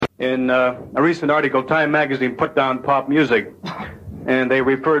In a recent article, Time magazine put down pop music, and they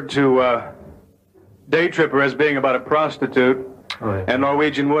referred to Day Tripper as being about a prostitute, and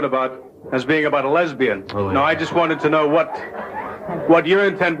Norwegian Wood as being about a lesbian. Now, I just wanted to know what your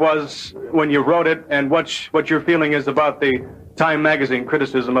intent was when you wrote it, and what your feeling is about the Time magazine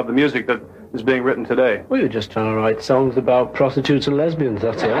criticism of the music that is being written today. We were just trying to write songs about prostitutes and lesbians,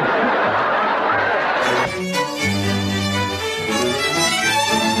 that's all.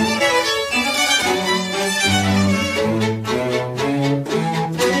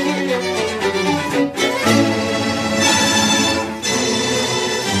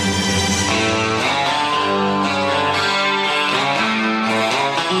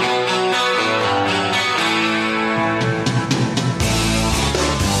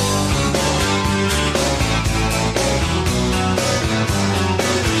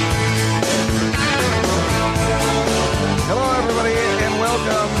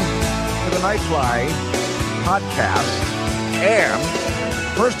 Podcast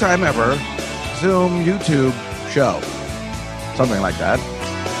and first time ever Zoom YouTube show, something like that.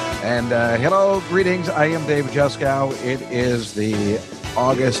 And hello, greetings. I am Dave Juskow. It is the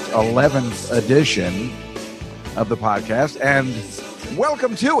August 11th edition of the podcast, and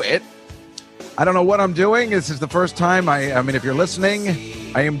welcome to it. I don't know what I'm doing. This is the first time. I mean, if you're listening,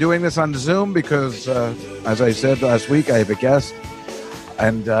 I am doing this on Zoom because, as I said last week, I have a guest.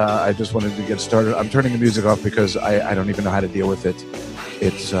 And I just wanted to get started. I'm turning the music off because I don't even know how to deal with it.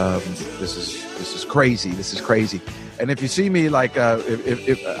 It's this is crazy. This is crazy. And if you see me, like,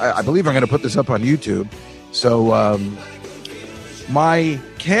 if I believe I'm going to put this up on YouTube. So my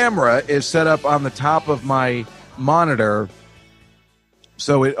camera is set up on the top of my monitor,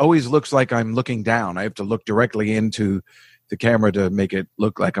 so it always looks like I'm looking down. I have to look directly into the camera to make it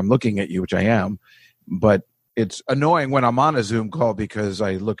look like I'm looking at you, which I am. But it's annoying when I'm on a Zoom call because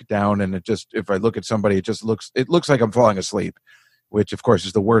I look down and if I look at somebody, it looks like I'm falling asleep, which of course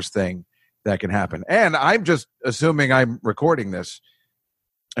is the worst thing that can happen. And I'm just assuming I'm recording this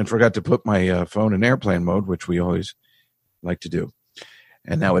and forgot to put my phone in airplane mode, which we always like to do.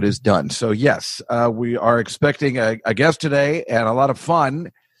 And now it is done. So yes, we are expecting a guest today and a lot of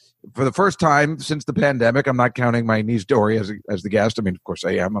fun for the first time since the pandemic. I'm not counting my niece Dory as the guest. I mean, of course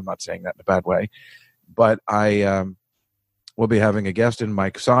I am. I'm not saying that in a bad way. But I will be having a guest in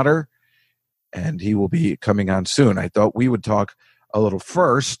Mike Sauter, and he will be coming on soon. I thought we would talk a little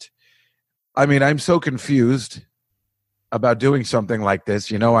first. I mean, I'm so confused about doing something like this.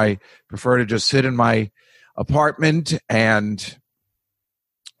 You know, I prefer to just sit in my apartment and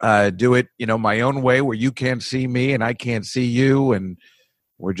do it, you know, my own way where you can't see me and I can't see you. And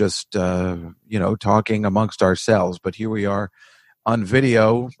we're just, talking amongst ourselves. But here we are on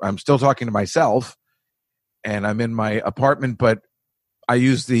video. I'm still talking to myself. And I'm in my apartment, but I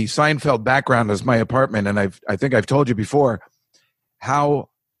use the Seinfeld background as my apartment. And I think I've told you before how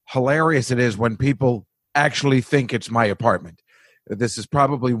hilarious it is when people actually think it's my apartment. This is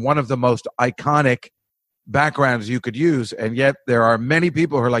probably one of the most iconic backgrounds you could use. And yet there are many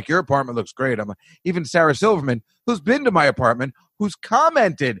people who are like, your apartment looks great. Even Sarah Silverman, who's been to my apartment, who's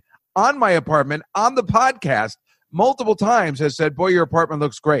commented on my apartment on the podcast multiple times, has said, boy, your apartment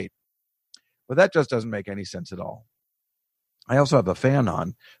looks great. But that just doesn't make any sense at all. I also have a fan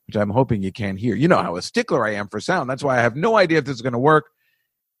on, which I'm hoping you can't hear. You know how a stickler I am for sound. That's why I have no idea if this is going to work.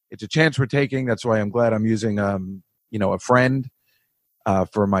 It's a chance we're taking. That's why I'm glad I'm using, a friend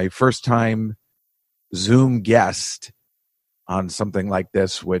for my first time Zoom guest on something like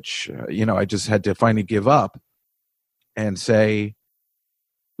this, which, I just had to finally give up and say,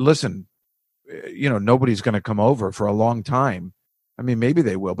 listen, nobody's going to come over for a long time. I mean, maybe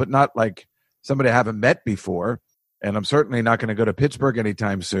they will, but not like somebody I haven't met before. And I'm certainly not going to go to Pittsburgh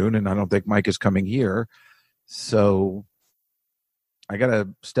anytime soon. And I don't think Mike is coming here. So I got to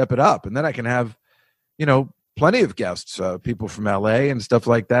step it up. And then I can have, plenty of guests, people from LA and stuff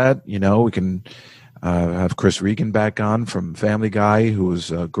like that. We can have Chris Regan back on from Family Guy, who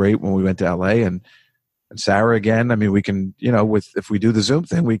was great when we went to LA, and Sarah again. I mean, we can, if we do the Zoom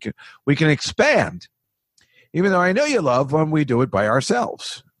thing, we can expand, even though I know you love when we do it by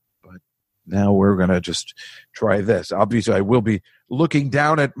ourselves. Now we're going to just try this. Obviously, I will be looking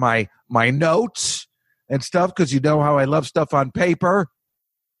down at my notes and stuff because you know how I love stuff on paper.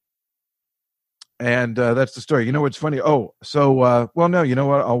 And that's the story. You know what's funny? Oh, so, no, you know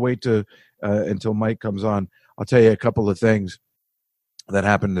what? I'll wait until Mike comes on. I'll tell you a couple of things that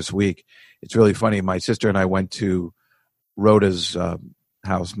happened this week. It's really funny. My sister and I went to Rhoda's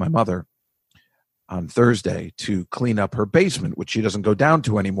house, my mother, on Thursday to clean up her basement, which she doesn't go down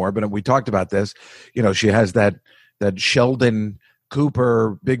to anymore. But we talked about this. She has that Sheldon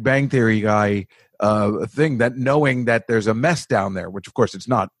Cooper Big Bang Theory guy thing, that knowing that there's a mess down there, which of course it's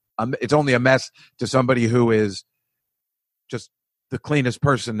not. It's only a mess to somebody who is just the cleanest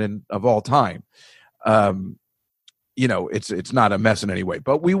person of all time. It's not a mess in any way.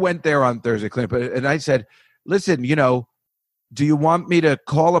 But we went there on Thursday, and I said, listen, do you want me to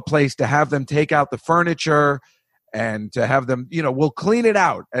call a place to have them take out the furniture and to have them, we'll clean it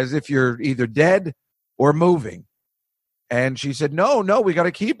out as if you're either dead or moving. And she said, no, we got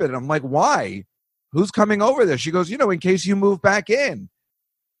to keep it. And I'm like, why? Who's coming over there? She goes, in case you move back in.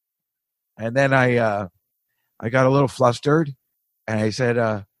 And then I got a little flustered, and I said,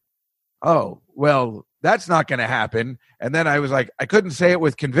 oh, well, that's not going to happen. And then I was like, I couldn't say it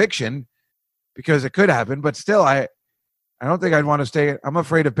with conviction because it could happen, but still, I don't think I'd want to stay. I'm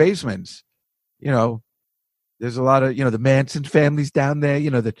afraid of basements. There's a lot of, the Manson families down there,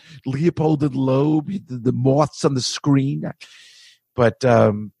 the Leopold and Loeb, the moths on the screen. But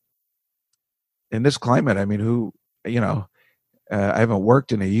in this climate, I mean, I haven't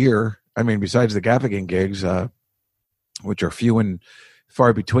worked in a year. I mean, besides the Gaffigan gigs, which are few and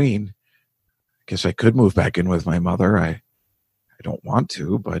far between, I guess I could move back in with my mother. I don't want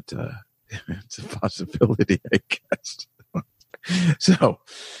to, but it's a possibility, I guess. So,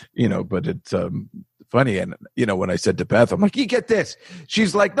 but it's funny. And, when I said to Beth, I'm like, you get this.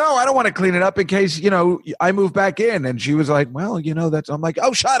 She's like, no, I don't want to clean it up in case, I move back in. And she was like, well, I'm like,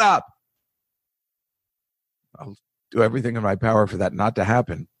 oh, shut up. I'll do everything in my power for that not to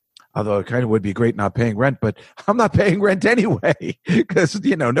happen. Although it kind of would be great not paying rent, but I'm not paying rent anyway because,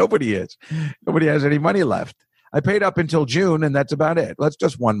 nobody is. Nobody has any money left. I paid up until June, and that's about it. That's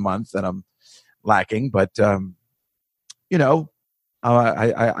just 1 month that I'm lacking. But,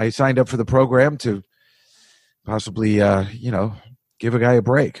 I signed up for the program to possibly, give a guy a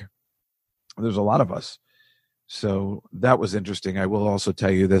break. There's a lot of us. So that was interesting. I will also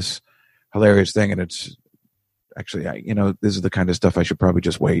tell you this hilarious thing, and it's actually, this is the kind of stuff I should probably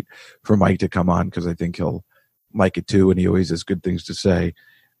just wait for Mike to come on because I think he'll like it too, and he always has good things to say.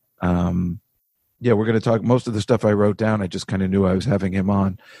 We're going to talk most of the stuff I wrote down. I just kind of knew I was having him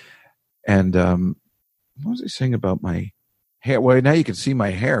on. And what was I saying about my hair? Well, now you can see my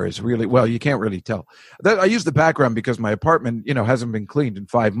hair is really, well, you can't really tell. I use the background because my apartment, hasn't been cleaned in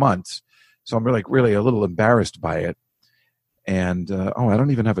 5 months. So I'm really a little embarrassed by it. And, I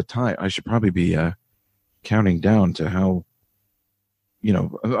don't even have a time. I should probably be counting down to how,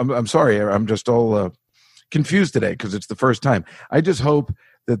 I'm sorry. I'm just all confused today because it's the first time. I just hope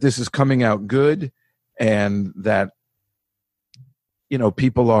that this is coming out good and that,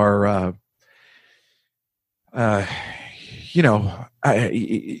 people are, I'm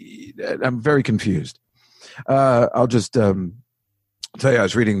very confused. I'll just tell you, I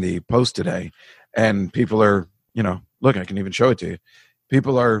was reading the Post today, and people are, look, I can even show it to you.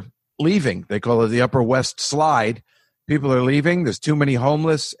 People are leaving. They call it the Upper West Slide. People are leaving. There's too many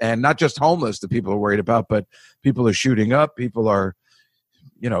homeless, and not just homeless that people are worried about, but people are shooting up. People are,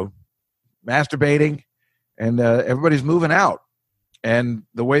 masturbating, and everybody's moving out. And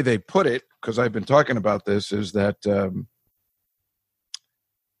the way they put it, because I've been talking about this, is that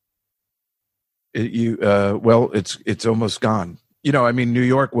it's almost gone. New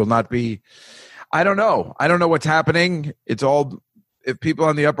York will not be. I don't know what's happening. It's all, if people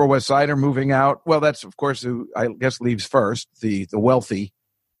on the Upper West Side are moving out. Well, that's of course who I guess leaves first, the wealthy,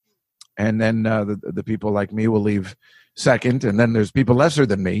 and then the people like me will leave second, and then there's people lesser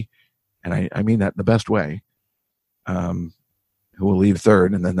than me, and I mean that in the best way. Who will leave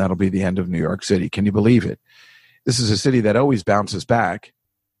third, and then that'll be the end of New York City. Can you believe it? This is a city that always bounces back.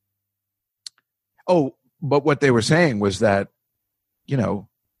 Oh, but what they were saying was that, there's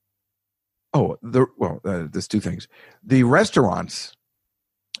two things. The restaurants,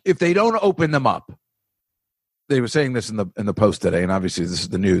 if they don't open them up, they were saying this in the Post today, and obviously this is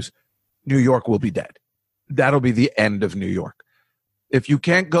the news, New York will be dead. That'll be the end of New York. If you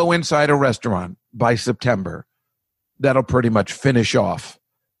can't go inside a restaurant by September, that'll pretty much finish off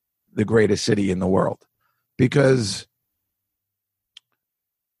the greatest city in the world. Because,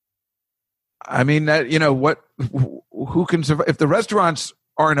 I mean, that, who can survive? If the restaurants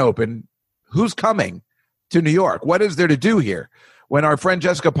aren't open, who's coming to New York? What is there to do here? When our friend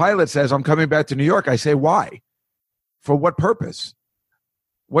Jessica Pilot says, I'm coming back to New York, I say, why? For what purpose?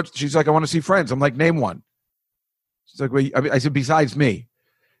 She's like, I want to see friends. I'm like, name one. She's like, I said, besides me.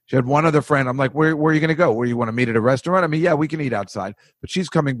 She had one other friend. I'm like, where are you going to go? Where you want to meet at a restaurant? I mean, yeah, we can eat outside, but she's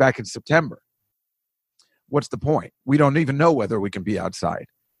coming back in September. What's the point? We don't even know whether we can be outside.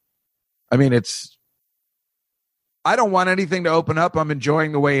 I mean, I don't want anything to open up. I'm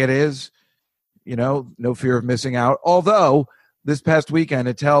enjoying the way it is. No fear of missing out. Although this past weekend,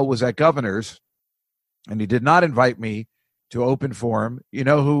 Attell was at Governor's, and he did not invite me to open forum. You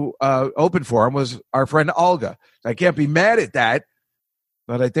know who opened forum was our friend Olga. I can't be mad at that,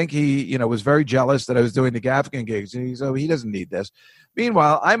 but I think he, was very jealous that I was doing the Gaffigan gigs, and he doesn't need this.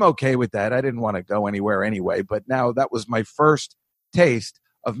 Meanwhile, I'm okay with that. I didn't want to go anywhere anyway, but now that was my first taste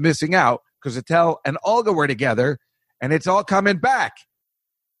of missing out because Attell and Olga were together, and it's all coming back.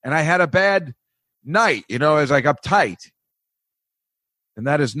 And I had a bad night, I was like uptight, and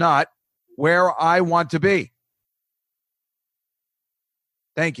that is not where I want to be.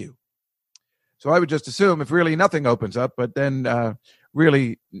 Thank you. So I would just assume if really nothing opens up, but then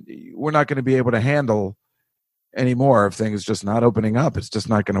really we're not going to be able to handle any more of things just not opening up. It's just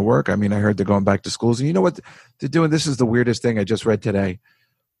not going to work. I mean, I heard they're going back to schools. And you know what they're doing? This is the weirdest thing I just read today.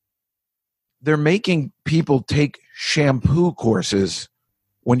 They're making people take shampoo courses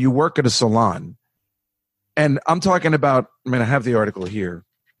when you work at a salon. And I'm talking about, I have the article here.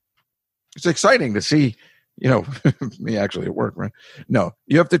 It's exciting to see, me actually at work, right? No,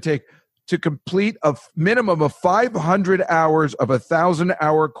 you have to complete a minimum of 500 hours of a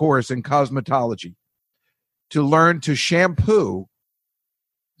 1,000-hour course in cosmetology to learn to shampoo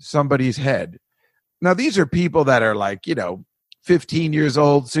somebody's head. Now, these are people that are like, 15 years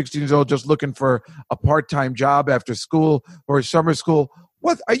old, 16 years old, just looking for a part-time job after school or summer school.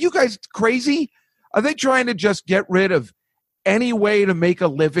 What? Are you guys crazy? Are they trying to just get rid of any way to make a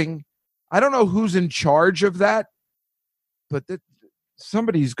living? I don't know who's in charge of that, but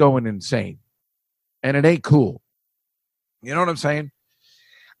somebody's going insane, and it ain't cool. You know what I'm saying?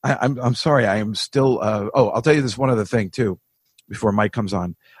 I'm sorry. I am still. I'll tell you this one other thing too, before Mike comes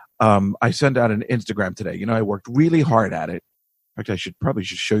on. I sent out an Instagram today. I worked really hard at it. In fact, I should probably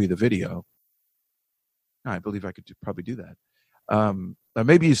show you the video. I believe I could probably do that.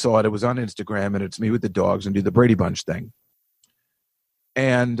 Maybe you saw it. It was on Instagram, and it's me with the dogs and do the Brady Bunch thing.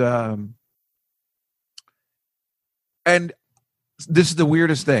 And this is the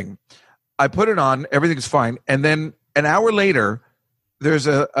weirdest thing. I put it on, everything's fine, and then an hour later, there's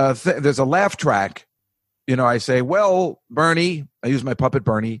a laugh track. I say, "Well, Bernie," I use my puppet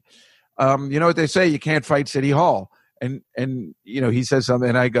Bernie. You know what they say? You can't fight City Hall. And he says something,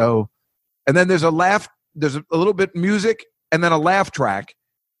 and I go, and then there's a laugh. There's a little bit music, and then a laugh track,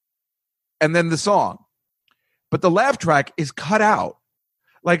 and then the song. But the laugh track is cut out.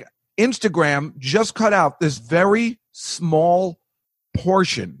 Like Instagram just cut out this very small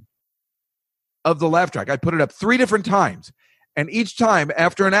portion of the laugh track. I put it up 3 different times, and each time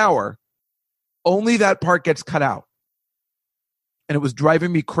after an hour, only that part gets cut out. And it was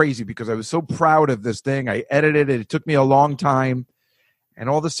driving me crazy because I was so proud of this thing. I edited it. It took me a long time. And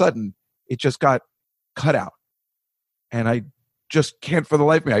all of a sudden, it just got cut out. And I just can't for the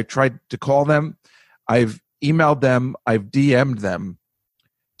life of me. I tried to call them. I've emailed them. I've DM'd them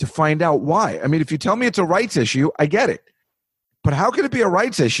to find out why. I mean, if you tell me it's a rights issue, I get it. But how can it be a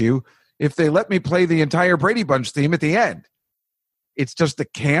rights issue if they let me play the entire Brady Bunch theme at the end? It's just the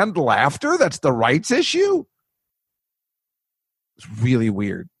canned laughter that's the rights issue? It's really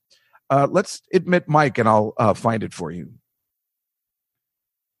weird. Let's admit Mike, and I'll find it for you.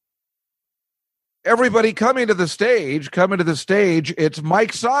 Everybody coming to the stage. It's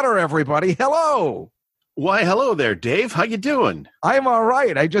Mike Sauter, everybody. Hello. Why, hello there, Dave. How you doing? I'm all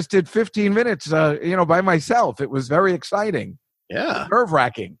right. I just did 15 minutes, by myself. It was very exciting. Yeah.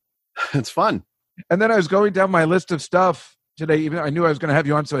 Nerve-wracking. It's fun. And then I was going down my list of stuff today. Even I knew I was going to have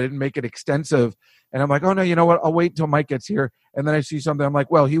you on, so I didn't make it extensive. And I'm like, oh, no, you know what? I'll wait till Mike gets here. And then I see something. I'm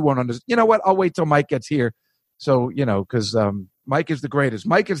like, well, he won't understand. You know what? I'll wait till Mike gets here. So, because Mike is the greatest.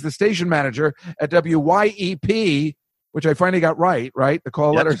 Mike is the station manager at WYEP, which I finally got right? The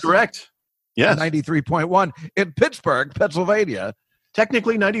call letter. That's correct. Yes. 93.1 in Pittsburgh, Pennsylvania.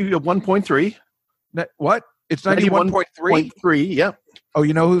 Technically 91.3. What? It's 91.3? 91.3, yeah. Oh,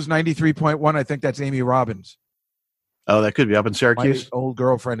 you know who's 93.1? I think that's Amy Robbins. Oh, that could be up in Syracuse. My old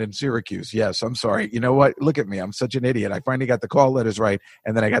girlfriend in Syracuse. Yes, I'm sorry. You know what? Look at me. I'm such an idiot. I finally got the call letters right,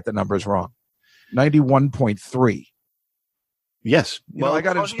 and then I got the numbers wrong. 91.3. Yes. Well, I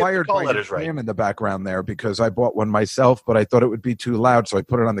got inspired by your fan in the background there because I bought one myself, but I thought it would be too loud, so I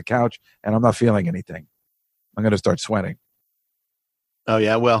put it on the couch, and I'm not feeling anything. I'm going to start sweating. Oh,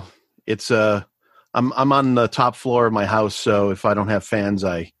 yeah. Well, it's I'm on the top floor of my house, so if I don't have fans,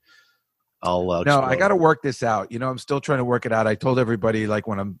 I'll no, I got to work this out. I'm still trying to work it out. I told everybody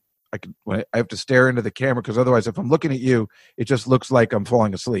when I have to stare into the camera because otherwise, if I'm looking at you, it just looks like I'm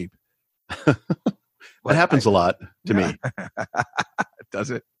falling asleep. That happens a lot to me.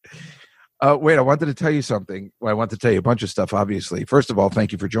 Does it? Wait, I wanted to tell you something. Well, I want to tell you a bunch of stuff, obviously. First of all,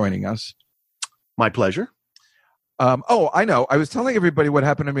 thank you for joining us. My pleasure. I know. I was telling everybody what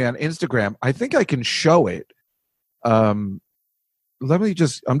happened to me on Instagram. I think I can show it. I'm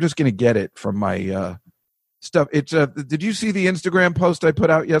just going to get it from my stuff. It's did you see the Instagram post I put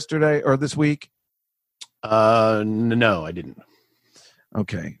out yesterday or this week? No, I didn't.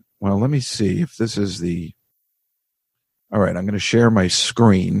 Okay. Well, let me see if this is the. All right, I'm going to share my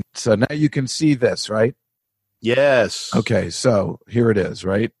screen. So now you can see this, right? Yes. Okay, so here it is,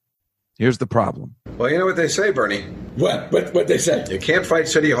 right? Here's the problem. Well, you know what they say, Bernie. What they say? You can't fight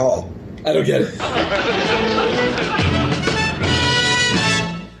City Hall. I don't get it.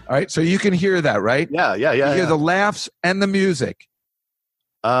 All right, so you can hear that, right? Yeah. You hear the laughs and the music.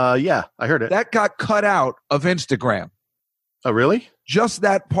 Yeah, I heard it. That got cut out of Instagram. Oh, really? Just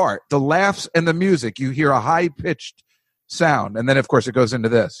that part, the laughs and the music. You hear a high-pitched sound, and then, of course, it goes into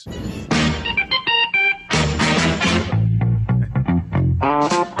this.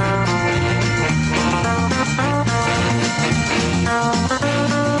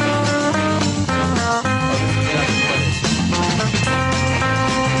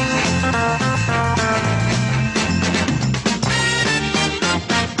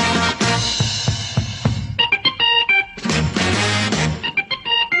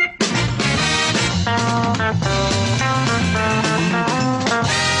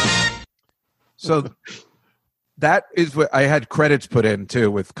 So that is what I had credits put in too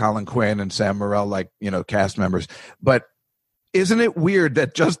with Colin Quinn and Sam Morril, like, cast members. But isn't it weird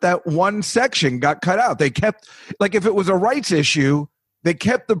that just that one section got cut out? They kept, like, if it was a rights issue, they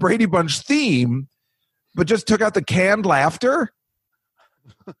kept the Brady Bunch theme, but just took out the canned laughter.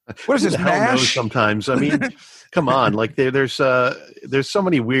 What is this, MASH? Sometimes, I mean, come on, like there's so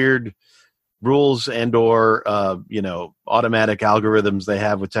many weird rules and or automatic algorithms they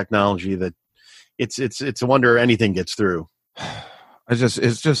have with technology that it's a wonder anything gets through.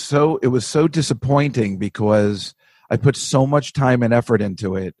 It was so disappointing because I put so much time and effort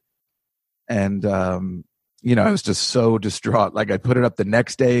into it, and I was just so distraught. Like, I put it up the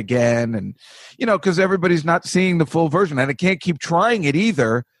next day again, and because everybody's not seeing the full version, and I can't keep trying it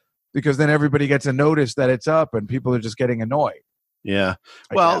either because then everybody gets a notice that it's up, and people are just getting annoyed. Yeah.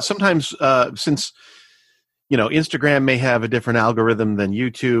 Well, sometimes since Instagram may have a different algorithm than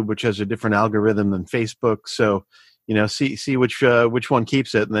YouTube, which has a different algorithm than Facebook. So, see which one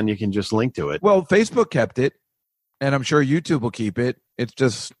keeps it, and then you can just link to it. Well, Facebook kept it, and I'm sure YouTube will keep it. It's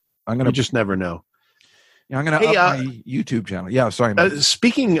just you just never know. Yeah, I'm going to up my YouTube channel. Yeah, sorry.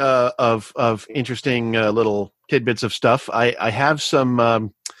 Speaking of interesting little tidbits of stuff, I have some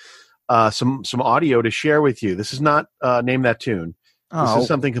audio to share with you. This is not Name That Tune. This is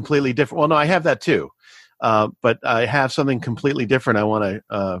something completely different. Well, no, I have that too. But I have something completely different I want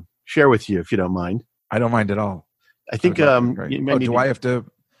to share with you, if you don't mind. I don't mind at all. I think I have to?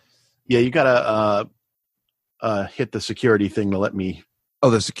 Yeah, you got to hit the security thing to let me. Oh,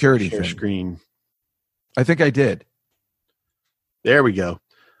 the security share thing. Screen. I think I did. There we go.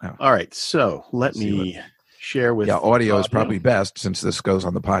 Oh. All right, so let me share with. Yeah, audio is probably best since this goes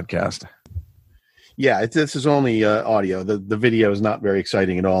on the podcast. Yeah, this is only audio. The video is not very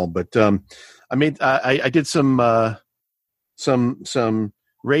exciting at all, but. I did some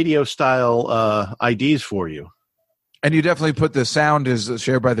radio style IDs for you, and you definitely put the sound is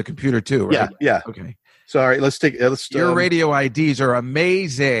shared by the computer too, right? Yeah. Okay. So all right, let's your radio IDs are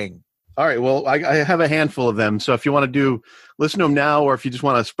amazing. All right, well, I have a handful of them, so if you want to listen to them now, or if you just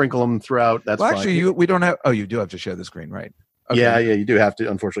want to sprinkle them throughout, that's fine. Actually, we don't have. Oh, you do have to share the screen, right? Okay. Yeah, you do have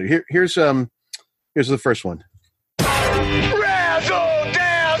to. Unfortunately, here's the first one.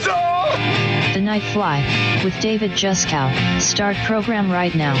 The Night Fly with David Juskow. Start program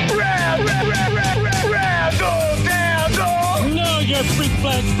right now. No, you freak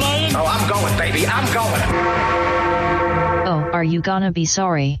flags flying. Oh, I'm going, baby. I'm going. Oh, are you gonna be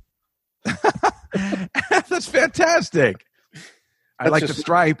sorry? That's fantastic. I like the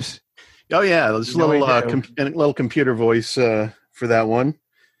stripes. Oh yeah, there's a little computer voice for that one.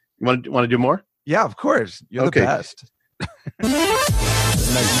 You want to do more? Yeah, of course. You're the best. The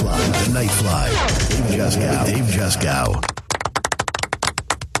Night Fly. Dave Juskow.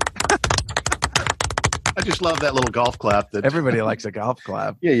 I just love that little golf clap. That everybody likes a golf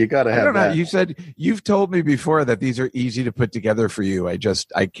clap. Yeah, you got to have that. You said you've told me before that these are easy to put together for you. I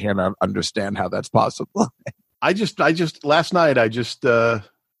cannot understand how that's possible. I just last night I just threw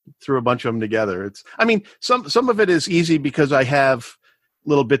a bunch of them together. Some of it is easy because I have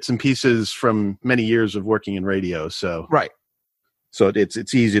little bits and pieces from many years of working in radio. So right. So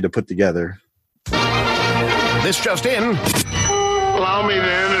it's easy to put together. This just in. Allow me to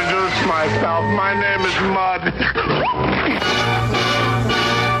introduce myself. My name is Mud.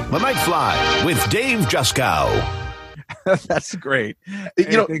 The Night Fly with Dave Juskow. That's great.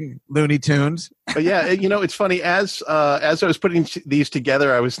 Anything Looney Tunes. But yeah, it's funny. As I was putting these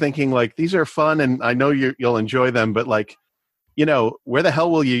together, I was thinking like these are fun, and I know you'll enjoy them. But like, where the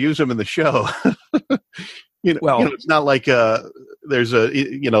hell will you use them in the show? It's not like there's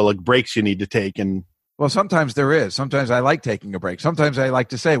like breaks you need to take. And well, sometimes there is. Sometimes I like taking a break. Sometimes I like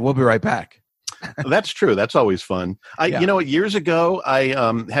to say, "We'll be right back." That's true. That's always fun. Years ago, I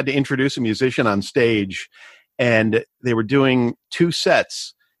had to introduce a musician on stage, and they were doing 2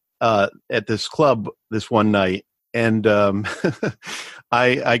 sets at this club this one night, and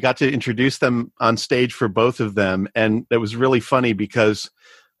I got to introduce them on stage for both of them, and it was really funny because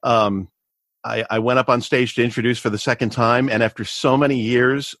I went up on stage to introduce for the second time, and after so many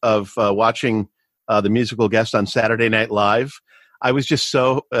years of watching the musical guest on Saturday Night Live, I was just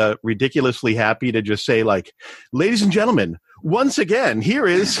so ridiculously happy to just say, like, ladies and gentlemen, once again, here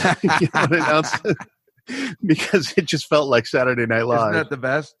is, because it just felt like Saturday Night Live. Isn't that the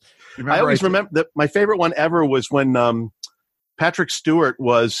best? I always remember that my favorite one ever was when Patrick Stewart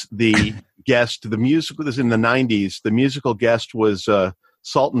was the guest. The musical was in the 90s. The musical guest was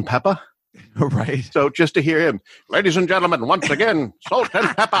Salt and Pepper. Right. So just to hear him, ladies and gentlemen, once again, Salt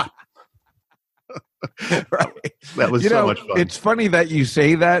and Pepper. Right. That was so much fun. It's funny that you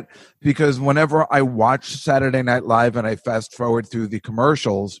say that, because whenever I watch Saturday Night Live and I fast forward through the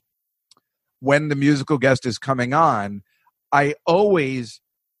commercials, when the musical guest is coming on, I always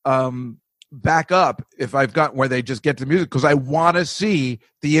back up if I've got where they just get to the music, because I want to see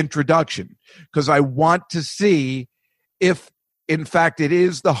the introduction, because I want to see if in fact it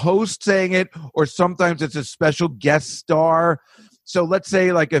is the host saying it, or sometimes it's a special guest star. So let's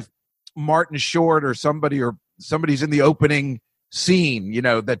say like if Martin Short or somebody's in the opening scene,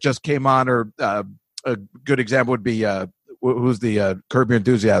 that just came on, or a good example would be who's the Curb Your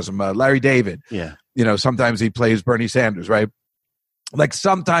Enthusiasm, Larry David. Yeah. Sometimes he plays Bernie Sanders, right? Like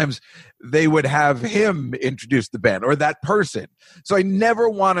sometimes they would have him introduce the band or that person. So I never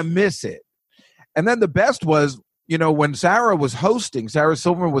want to miss it. And then the best was, when Sarah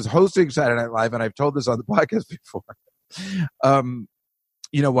Silverman was hosting Saturday Night Live, and I've told this on the podcast before,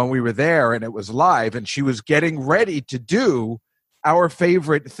 when we were there and it was live and she was getting ready to do our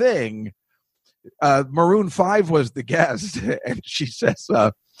favorite thing, Maroon 5 was the guest, and she says,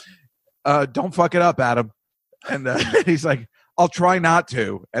 don't fuck it up, Adam. And he's like, I'll try not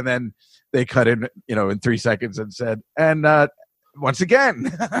to. And then they cut in, in 3 seconds and said, and once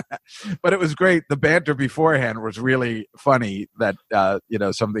again. But it was great. The banter beforehand was really funny that,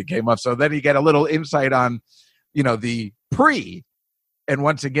 something came up. So then you get a little insight on, the pre. And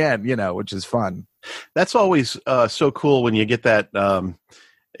once again, which is fun. That's always so cool when you get that,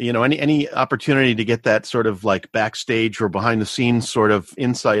 any opportunity to get that sort of like backstage or behind the scenes sort of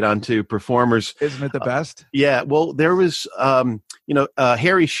insight onto performers. Isn't it the best? Yeah. Well, there was,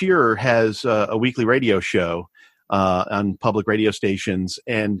 Harry Shearer has a weekly radio show on public radio stations,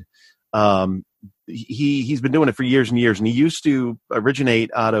 and he's been doing it for years and years. And he used to originate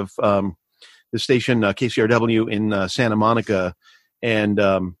out of the station KCRW in Santa Monica. And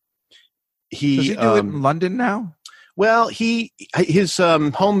does he do it in London now? Well, his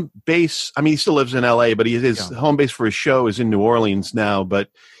home base, I mean, he still lives in LA, but his home base for his show is in New Orleans now. But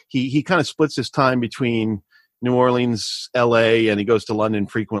he kind of splits his time between New Orleans, LA, and he goes to London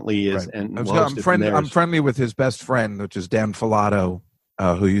frequently. Right. I'm friendly with his best friend, which is Dan Filato,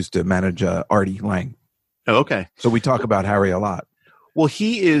 who used to manage Artie Lang. Oh, okay. So we talk about Harry a lot. Well,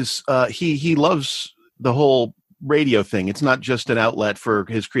 he is he loves the whole radio thing. It's not just an outlet for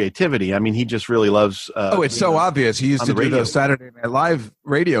his creativity. I mean, he just really loves it's so obvious. He used to do those Saturday Night Live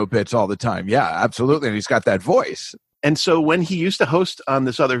radio bits all the time. Yeah, absolutely. And he's got that voice. And so when he used to host on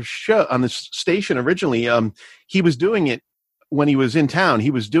this other show, on this station originally, he was doing it when he was in town.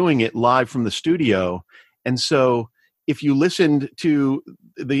 He was doing it live from the studio. And so if you listened to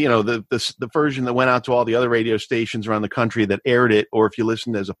the version that went out to all the other radio stations around the country that aired it, or if you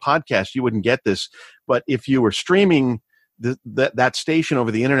listened as a podcast, you wouldn't get this. But if you were streaming that station over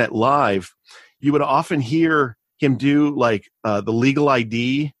the internet live, you would often hear him do like the legal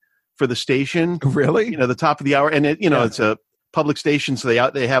ID for the station. Really? The top of the hour. And it's a public station, so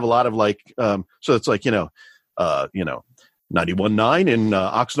they have a lot of like so it's like 91.9 in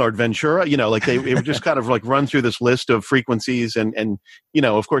Oxnard, Ventura, like it would just kind of like run through this list of frequencies and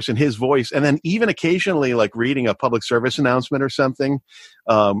of course in his voice, and then even occasionally like reading a public service announcement or something,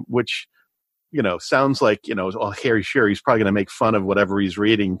 which sounds like Harry Shearer, he's probably going to make fun of whatever he's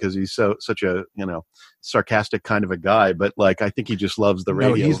reading because he's such a sarcastic kind of a guy, but like I think he just loves the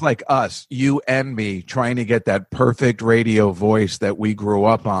radio. No, he's like us, you and me, trying to get that perfect radio voice that we grew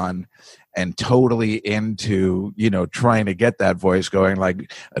up on. and totally into, trying to get that voice going,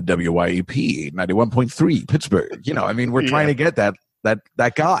 like a WYEP 91.3 Pittsburgh. I mean, we're trying to get that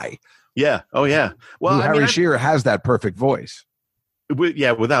guy. Yeah. Oh, yeah. Well, Harry Shearer has that perfect voice.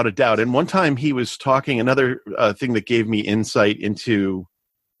 Yeah, without a doubt. And one time he was talking, another thing that gave me insight into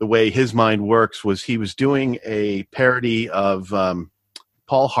the way his mind works was he was doing a parody of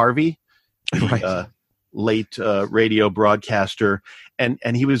Paul Harvey, right. Late radio broadcaster,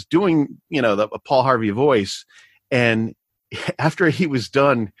 and he was doing the Paul Harvey voice, and after he was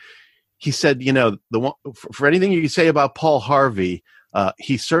done, he said, the one, for anything you say about Paul Harvey,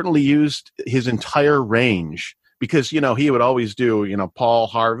 he certainly used his entire range, because he would always do Paul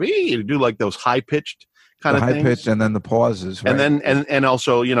Harvey, he'd do like those high pitched kind of high pitched, and then the pauses, right? and then and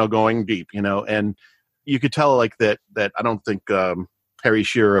also going deep, and you could tell like that I don't think Harry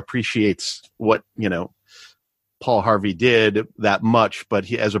Shearer appreciates what Paul Harvey did that much, but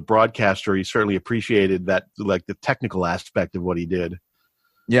he, as a broadcaster, he certainly appreciated that, like the technical aspect of what he did.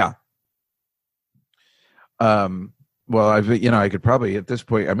 Yeah. Well, I could probably at this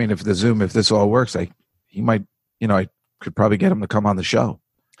point, I mean, if this all works, he might, I could probably get him to come on the show.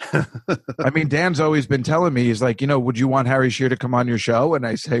 I mean, Dan's always been telling me, he's like, would you want Harry Shearer to come on your show? And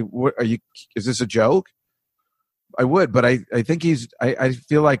I say, what are you, is this a joke? I would, but I think I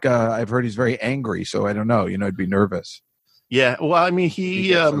feel like I've heard he's very angry, so I don't know. I'd be nervous. Yeah, well, I mean,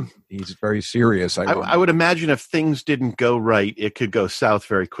 he's very serious. I would imagine if things didn't go right, it could go south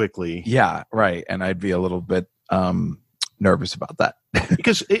very quickly. Yeah, right. And I'd be a little bit nervous about that.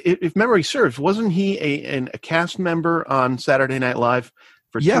 Because if memory serves, wasn't he a cast member on Saturday Night Live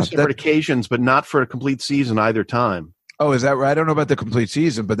for two separate occasions, but not for a complete season either time? Oh, is that right? I don't know about the complete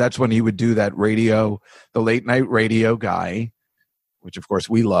season, but that's when he would do that the late night radio guy, which of course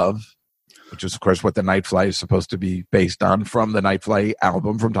we love, which is of course what the Nightfly is supposed to be based on, from the Nightfly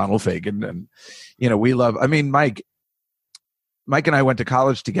album from Donald Fagen. And, we love, I mean, Mike and I went to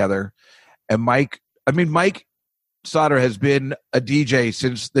college together, and Mike Sauter has been a DJ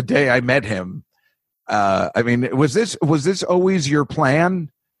since the day I met him. I mean, was this always your plan?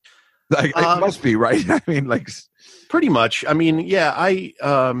 Like, it must be, right? I mean, like, pretty much. I mean, yeah, I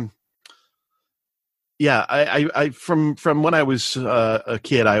from when I was a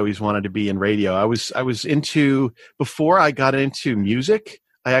kid, I always wanted to be in radio. I was into, before I got into music,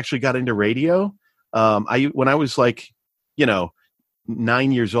 I actually got into radio. When I was like,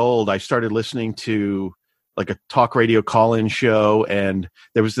 9 years old, I started listening to like a talk radio call-in show, and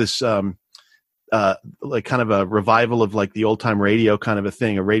there was this like kind of a revival of like the old time radio kind of a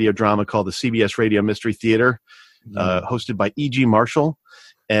thing, a radio drama called the CBS Radio Mystery Theater, hosted by E.G. Marshall.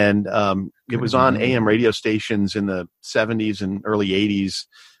 And it was on AM radio stations in the 70s and early 80s,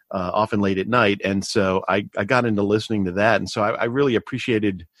 often late at night. And so I got into listening to that. And so I really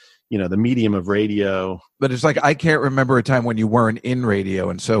appreciated, the medium of radio. But it's like, I can't remember a time when you weren't in radio.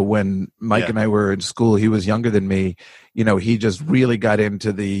 And so when Mike and I were in school, he was younger than me, he just really got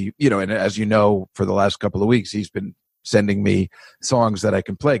into the, and as you know, for the last couple of weeks, he's been sending me songs that I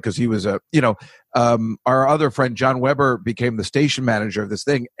can play, because he was our other friend, John Weber, became the station manager of this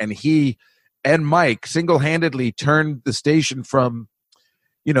thing. And he and Mike single-handedly turned the station from,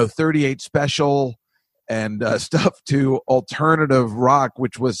 38 Special and stuff to alternative rock,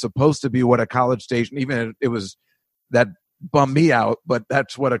 which was supposed to be what a college station, even it was, that bummed me out, but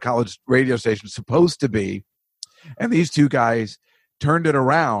that's what a college radio station is supposed to be. And these two guys turned it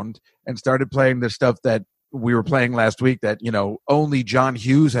around and started playing the stuff that we were playing last week that, only John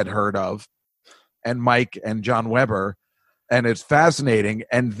Hughes had heard of, and Mike and John Weber. And it's fascinating.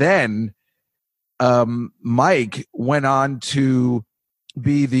 And then Mike went on to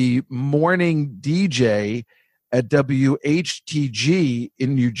be the morning DJ at WHTG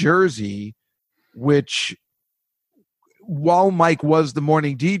in New Jersey, which, while Mike was the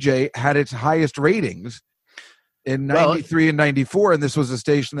morning DJ, had its highest ratings in 93 and 94. And this was a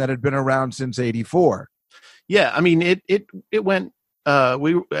station that had been around since 84. Yeah. I mean, it went,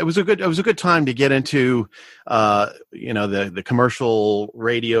 it was a good time to get into, the commercial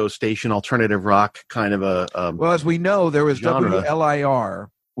radio station, alternative rock kind of a, well, as we know, there was genre. WLIR,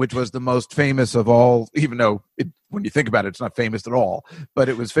 which was the most famous of all, even though when you think about it, it's not famous at all, but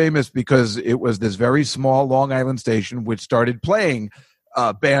it was famous because it was this very small Long Island station, which started playing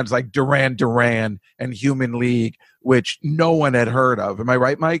bands like Duran Duran and Human League, which no one had heard of. Am I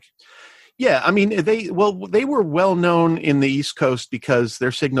right, Mike? Yeah, I mean, they were well known in the East Coast because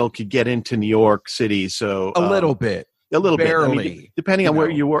their signal could get into New York City. So a little bit, barely. I mean, depending on where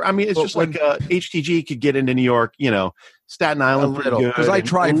you were. I mean, it's just like HTG could get into New York. Staten Island, a little, because I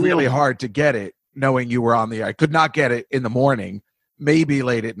tried really hard to get it, knowing you were on the air. I could not get it in the morning, maybe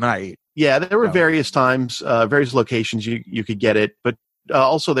late at night. Yeah, there were various times, various locations you could get it, but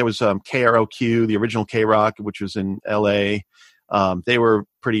also there was KROQ, the original K-Rock, which was in L.A. They were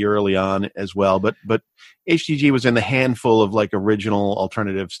pretty early on as well, but HTG was in the handful of like original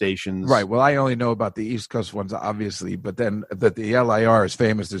alternative stations. Right. Well, I only know about the East Coast ones, obviously, but then that the LIR is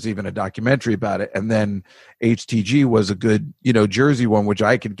famous. There's even a documentary about it, and then HTG was a good, Jersey one, which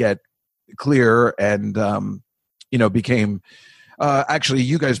I could get clear and became. Actually,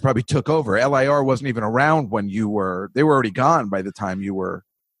 you guys probably took over. LIR wasn't even around when they were already gone by the time you were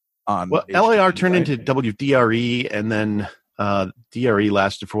on. Well, HTG, LIR turned into WDRE, and then DRE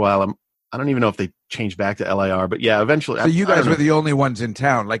lasted for a while. I don't even know if they changed back to LIR, but yeah, eventually. So you guys were the only ones in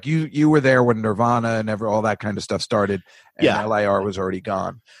town. Like you were there when Nirvana and all that kind of stuff started, and LIR was already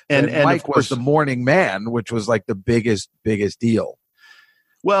gone. And Mike was the morning man, which was like the biggest deal.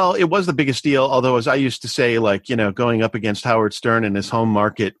 Well, it was the biggest deal, although, as I used to say, like, going up against Howard Stern in his home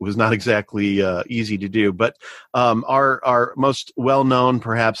market was not exactly easy to do. But our most well-known,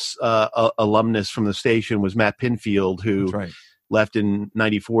 perhaps, alumnus from the station was Matt Pinfield, who left in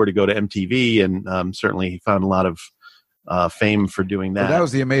 '94 to go to MTV, and certainly he found a lot of fame for doing that. Well, that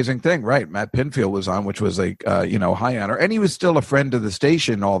was the amazing thing, right? Matt Pinfield was on, which was like, high honor. And he was still a friend of the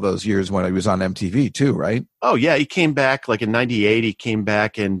station all those years when he was on MTV too, right? Oh, yeah. He came back like in '98. He came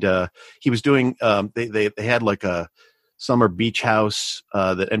back and he was doing, they had like a summer beach house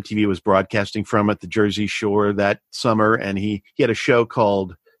that MTV was broadcasting from at the Jersey Shore that summer. And he had a show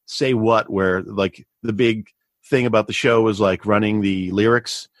called Say What, where like the big thing about the show was like running the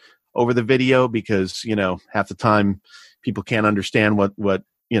lyrics over the video because, half the time people can't understand what the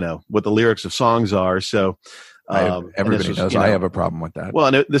lyrics of songs are. So everybody knows I have a problem with that. Well,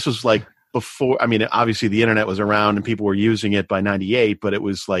 and this was like before. I mean, obviously the internet was around and people were using it by '98, but it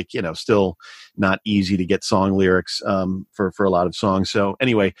was like still not easy to get song lyrics for a lot of songs. So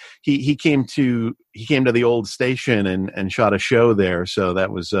anyway, he came to the old station and shot a show there. So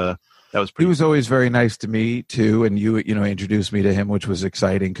that was pretty. He was always very nice to me too, and you introduced me to him, which was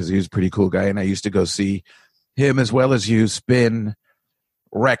exciting because he was a pretty cool guy, and I used to go see him as well as you spin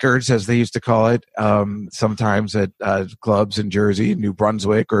records, as they used to call it, sometimes at clubs in Jersey, New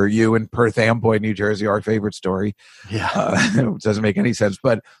Brunswick, or you in Perth Amboy, New Jersey, our favorite story. Yeah. It doesn't make any sense,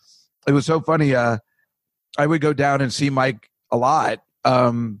 but it was so funny. I would go down and see Mike a lot.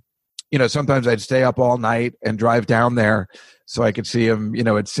 Sometimes I'd stay up all night and drive down there so I could see him,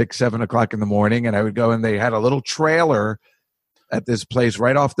 at 6, 7 o'clock in the morning. And I would go, and they had a little trailer at this place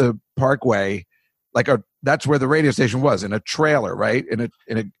right off the Parkway. That's where the radio station was, in a trailer, right? In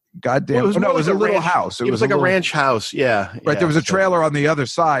a goddamn. Well, it was a little ranch house. It was like a ranch house. Yeah. Right. Yeah, there was a trailer on the other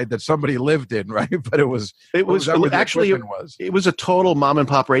side that somebody lived in, right? But it was actually it was a total mom and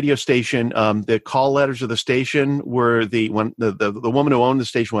pop radio station. The call letters of the station were the woman who owned the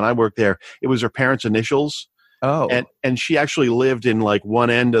station when I worked there. It was her parents' initials. Oh. And she actually lived in like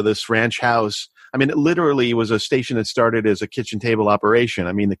one end of this ranch house. I mean, it literally was a station that started as a kitchen table operation.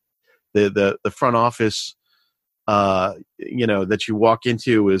 I mean, the front office, that you walk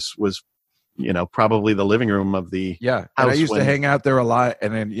into was probably the living room of the house. And I used to hang out there a lot,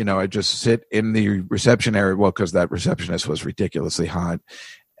 and then I just sit in the reception area. Well, because that receptionist was ridiculously hot,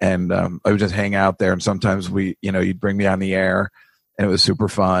 and I would just hang out there. And sometimes you'd bring me on the air, and it was super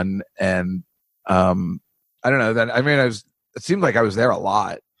fun. And I don't know. It seemed like I was there a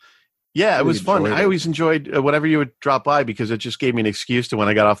lot. Yeah, it was fun. I always enjoyed whenever you would drop by because it just gave me an excuse to, when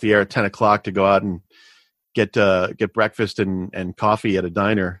I got off the air at 10 o'clock, to go out and get breakfast and coffee at a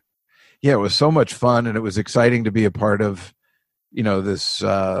diner. Yeah, it was so much fun, and it was exciting to be a part of, this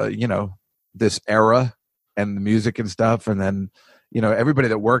era and the music and stuff. And then, everybody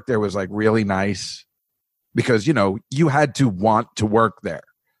that worked there was like really nice because, you had to want to work there.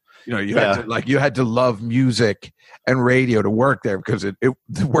 You had to love music and radio to work there because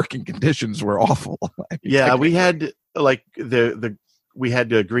the working conditions were awful. We had like we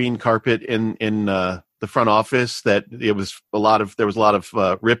had a green carpet in the front office that there was a lot of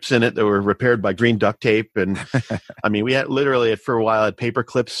rips in it that were repaired by green duct tape. And I mean, we had literally for a while had paper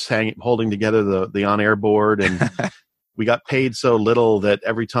clips holding together the on-air board. And we got paid so little that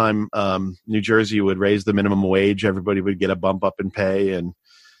every time New Jersey would raise the minimum wage, everybody would get a bump up in pay. And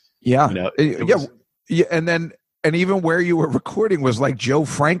and even where you were recording was like Joe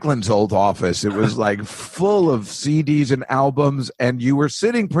Franklin's old office. It was like full of CDs and albums, and you were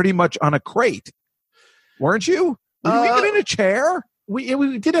sitting pretty much on a crate, weren't you? Were you even in a chair?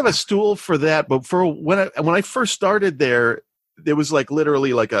 We did have a stool for that, but for when I first started there was like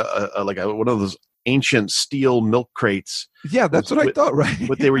literally like a one of those ancient steel milk crates. Yeah, that's what I thought. Right,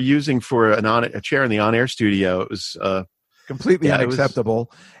 what they were using for a chair in the on-air studio. It was. completely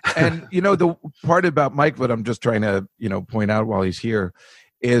unacceptable. And, the part about Mike that I'm just trying to, point out while he's here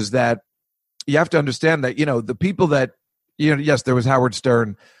is that you have to understand that, the people that, yes, there was Howard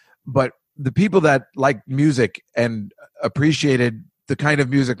Stern, but the people that liked music and appreciated the kind of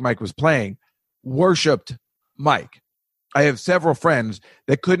music Mike was playing worshipped Mike. I have several friends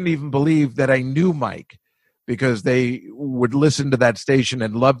that couldn't even believe that I knew Mike because they would listen to that station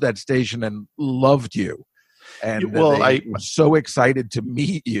and love that station and loved you. And I was so excited to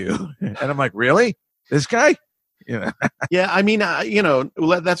meet you. And I'm like, really? This guy? Yeah, I mean,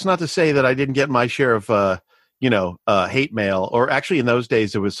 that's not to say that I didn't get my share of, hate mail. Or actually, in those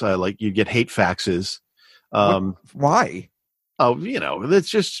days, it was you'd get hate faxes. Why? Oh,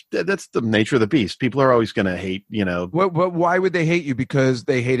 that's the nature of the beast. People are always going to hate, Why would they hate you? Because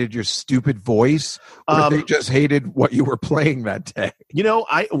they hated your stupid voice? Or they just hated what you were playing that day?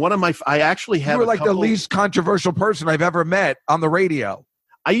 I actually have. You were like the least controversial person I've ever met on the radio.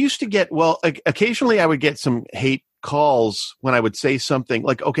 I used to get, occasionally I would get some hate calls when I would say something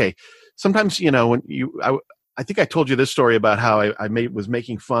like, okay, sometimes, I think I told you this story about how I was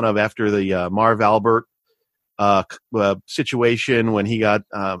making fun of after the Marv Albert situation when he got,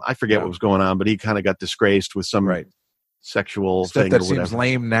 I forget what was going on, but he kind of got disgraced with some sexual stuff thing that or whatever. Seems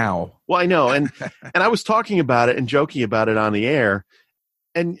lame now. Well, I know. And I was talking about it and joking about it on the air.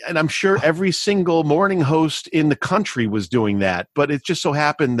 And I'm sure every single morning host in the country was doing that. But it just so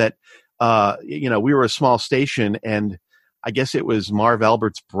happened that, we were a small station, and I guess it was Marv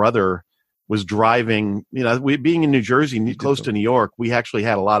Albert's brother was driving. Being in New Jersey, close to New York, we actually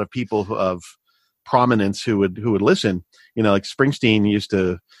had a lot of people of prominence who would listen. Like Springsteen used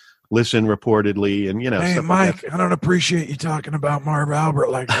to listen reportedly, and Hey, Mike, I don't appreciate you talking about Marv Albert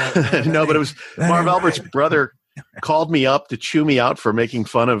like that. No, but it was Marv Albert's brother. Called me up to chew me out for making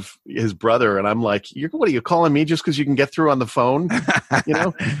fun of his brother, and I'm like, what are you calling me just because you can get through on the phone?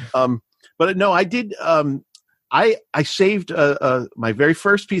 But no, I did. I saved my very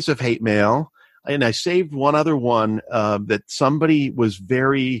first piece of hate mail, and I saved one other one that somebody was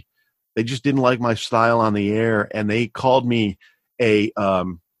they just didn't like my style on the air, and they called me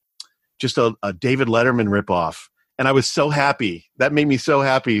just a David Letterman ripoff. And I was so happy. That made me so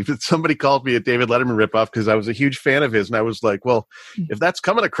happy that somebody called me a David Letterman ripoff because I was a huge fan of his. And I was like, well, if that's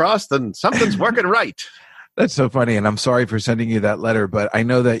coming across, then something's working right. That's so funny. And I'm sorry for sending you that letter, but I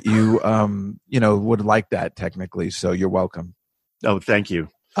know that you, would like that technically. So you're welcome. Oh, thank you.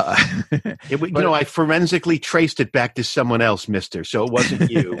 I forensically traced it back to someone else, mister. So it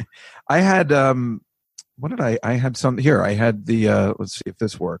wasn't you. I had, I had some here. I had the, let's see if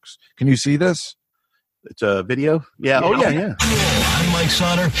this works. Can you see this? It's a video? Yeah. Oh, yeah. I'm Mike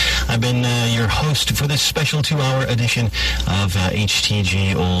Sauter. I've been your host for this special 2-hour edition of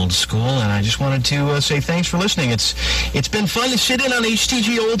HTG Old School, and I just wanted to say thanks for listening. It's been fun to sit in on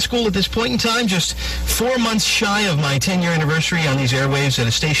HTG Old School at this point in time, just 4 months shy of my 10-year anniversary on these airwaves at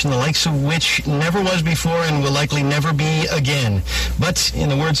a station the likes of which never was before and will likely never be again. But in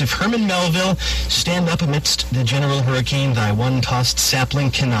the words of Herman Melville, stand up amidst the general hurricane, thy one-tossed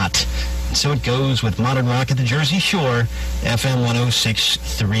sapling cannot. So it goes with modern rock at the Jersey Shore, FM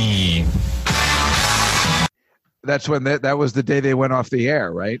 106.3. That's when that was the day they went off the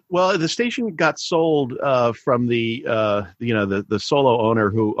air, right? Well, the station got sold from the solo owner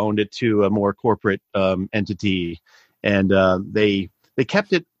who owned it to a more corporate entity, and they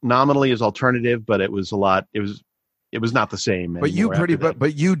kept it nominally as alternative, but it was it was not the same. But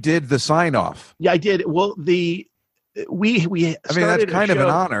you did the sign off. Yeah, I did. Well, we that's kind of an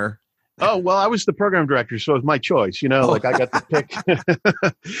honor. Oh, well, I was the program director, so it was my choice, I got the pick.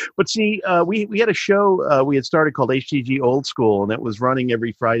 But see, we had a show we had started called HTG Old School, and it was running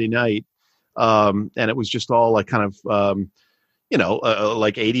every Friday night. And it was just all like kind of,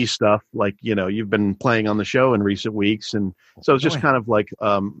 like 80s stuff, like, you've been playing on the show in recent weeks. And so it's just kind of like,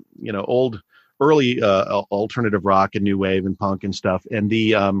 early alternative rock and new wave and punk and stuff. And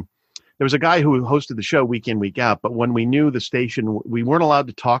there was a guy who hosted the show week in, week out, but when we knew the station, we weren't allowed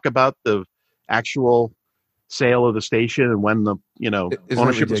to talk about the actual sale of the station and when the,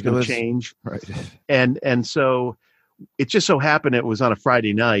 ownership was going to change. Right. And so it just so happened it was on a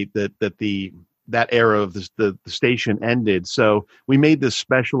Friday night that era of the station ended. So we made this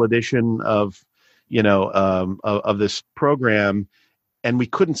special edition of this program, and we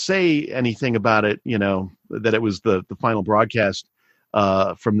couldn't say anything about it, that it was the final broadcast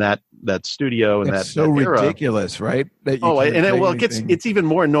from that studio and that's so ridiculous, right? It's even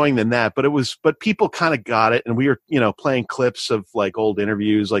more annoying than that. But people kind of got it, and we were playing clips of like old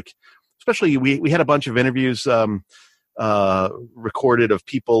interviews, like especially we had a bunch of interviews recorded of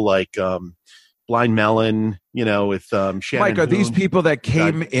people like Blind Melon, with Shannon. Mike, are these Hoon. people that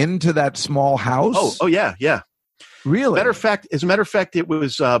came into that small house? Oh yeah, yeah. Really? As a matter of fact, it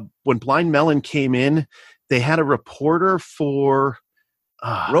was when Blind Melon came in, they had a reporter for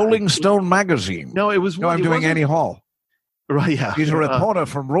Rolling Stone magazine. No, it was. No, I'm doing Annie Hall. Right, yeah. He's a reporter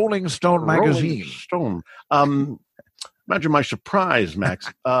from Rolling Stone magazine. Rolling Stone. Imagine my surprise, Max.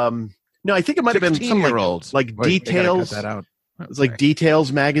 No, I think it might have been some like Details. Cut that out. It's like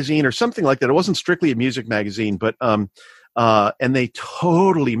Details magazine or something like that. It wasn't strictly a music magazine, but and they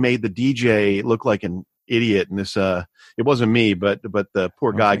totally made the DJ look like an idiot. And this, it wasn't me, but the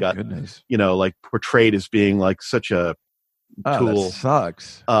poor guy got, like portrayed as being like such a tool. That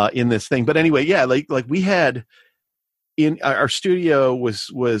sucks. In this thing. But anyway, yeah, like we had in our studio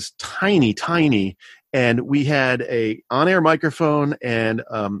was tiny. And we had a on-air microphone, and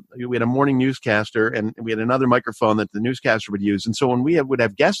we had a morning newscaster, and we had another microphone that the newscaster would use. And so when we would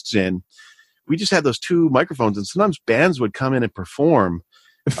have guests in, we just had those two microphones, and sometimes bands would come in and perform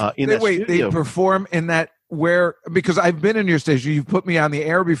in that studio. They perform in that because I've been in your station. You've put me on the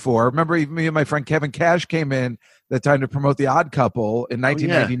air before. Remember, even me and my friend Kevin Cash came in that time to promote The Odd Couple in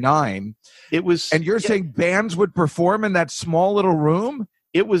 1999. It was, and you're saying bands would perform in that small little room?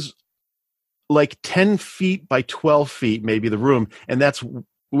 It was like 10 feet by 12 feet, maybe the room. And that's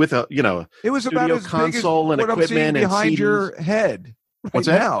with a, it was about as console big as and what equipment I'm seeing behind and your head. What's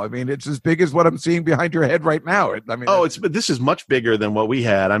that? Now. I mean, it's as big as what I'm seeing behind your head right now. This is much bigger than what we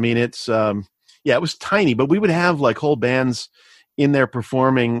had. I mean, it's, it was tiny, but we would have like whole bands in there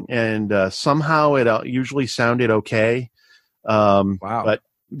performing, and somehow it usually sounded okay. Wow.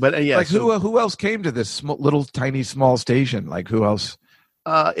 But yeah. Like who else came to this little tiny small station? Like who else?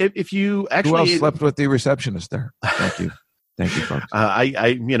 If you actually, who else slept with the receptionist there? Thank you, folks.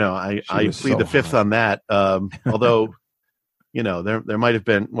 I plead the fifth on that. Although, there might have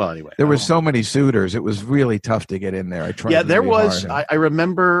been. Well, anyway, there were so many suitors. It was really tough to get in there. I tried. Yeah, there was. I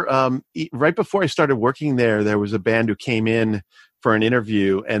remember right before I started working there was a band who came in for an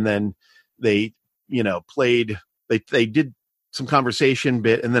interview, and then they, played. They did some conversation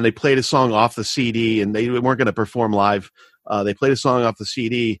bit, and then they played a song off the CD, and they weren't going to perform live. They played a song off the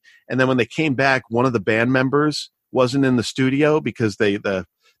CD, and then when they came back, one of the band members wasn't in the studio because the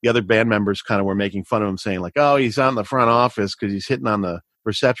other band members kind of were making fun of him, saying like, "Oh, he's out in the front office because he's hitting on the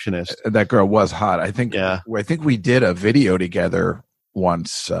receptionist." That girl was hot. I think we did a video together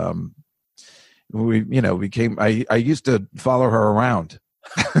once. We became. I used to follow her around.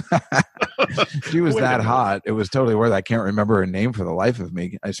 She was that hot. It was totally worth it. I can't remember her name for the life of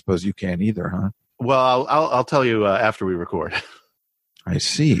me. I suppose you can't either, huh? Well, I'll tell you after we record. I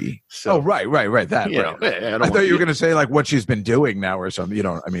see. So, right. That. Right. I thought you were going to say like what she's been doing now or something. You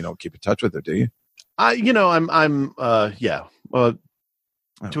don't. I mean, don't keep in touch with her, do you? I'm. Well,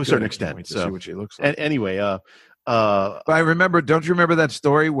 to a certain extent. To see what she looks like. And anyway, but I remember. Don't you remember that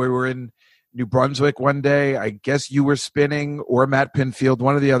story where we were in New Brunswick one day? I guess you were spinning, or Matt Pinfield,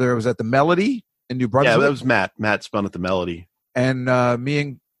 one or the other. It was at the Melody in New Brunswick. Yeah, that was Matt. Matt spun at the Melody, and me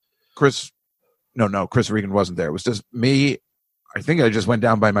and Chris. No, Chris Regan wasn't there. It was just me. I think I just went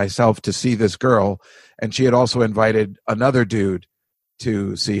down by myself to see this girl, and she had also invited another dude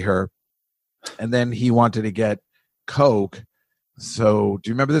to see her, and then he wanted to get Coke. So, do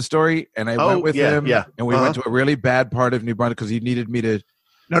you remember this story? And I went with him, and we went to a really bad part of New Brunswick because he needed me to.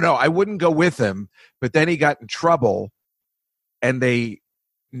 No, I wouldn't go with him. But then he got in trouble, and they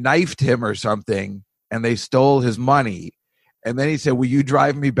knifed him or something, and they stole his money. And then he said, "Will you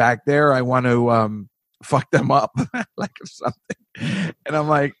drive me back there? I want to fuck them up," like something. And I'm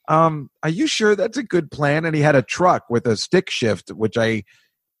like, "Are you sure that's a good plan?" And he had a truck with a stick shift, which I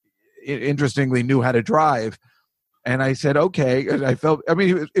interestingly knew how to drive. And I said, "Okay." And I felt, I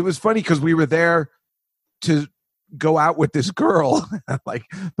mean, it was funny because we were there to go out with this girl,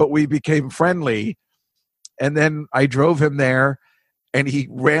 but we became friendly. And then I drove him there, and he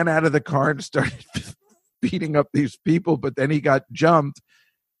ran out of the car and started beating up these people, but then he got jumped,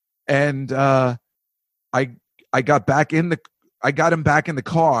 and I got him back in the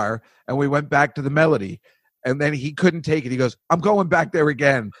car, and we went back to the Melody, and then he couldn't take it. He goes, "I'm going back there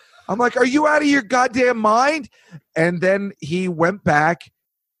again." I'm like, "Are you out of your goddamn mind?" And then he went back,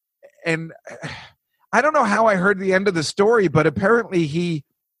 and I don't know how I heard the end of the story, but apparently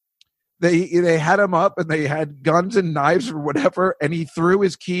they had him up, and they had guns and knives or whatever, and he threw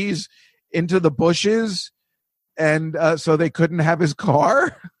his keys into the bushes, and so they couldn't have his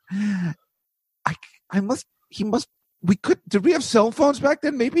car. Did we have cell phones back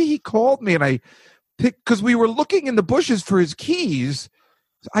then? Maybe he called me, and I picked, because we were looking in the bushes for his keys.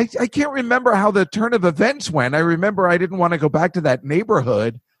 I can't remember how the turn of events went. I remember I didn't want to go back to that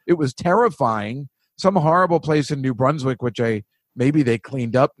neighborhood. It was terrifying. Some horrible place in New Brunswick, which maybe they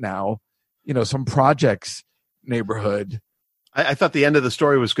cleaned up now, some projects neighborhood. I thought the end of the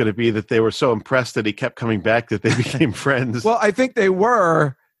story was going to be that they were so impressed that he kept coming back that they became friends. Well, I think they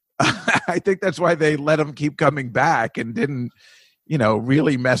were. I think that's why they let him keep coming back and didn't,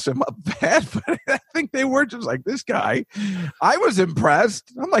 really mess him up bad. But I think they were just like, this guy. I was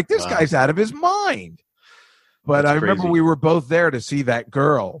impressed. I'm like, this guy's out of his mind. But I remember we were both there to see that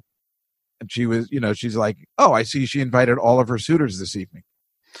girl. And she was, she's like, oh, I see she invited all of her suitors this evening.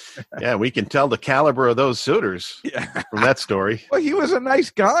 Yeah, we can tell the caliber of those suitors from that story. Well, he was a nice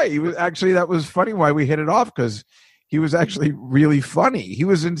guy. He was actually, that was funny why we hit it off, because he was actually really funny. He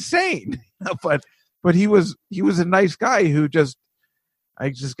was insane, but he was a nice guy who I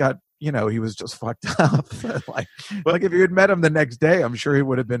just got, he was just fucked up. like if you had met him the next day, I'm sure he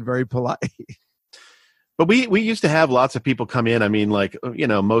would have been very polite. But we used to have lots of people come in. I mean,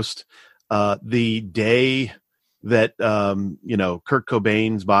 most the day that Kurt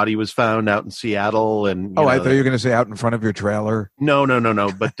Cobain's body was found out in Seattle, and I thought you were going to say out in front of your trailer. No.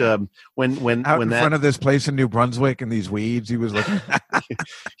 But when out in front of this place in New Brunswick and these weeds, he was looking.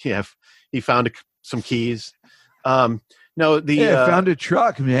 Yeah, he found some keys. I found a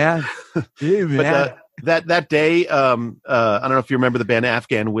truck, man. Hey, man. But that day, I don't know if you remember the band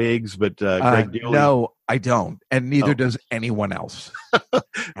Afghan Wigs, but Greg Dealey. No, I don't, and neither does anyone else.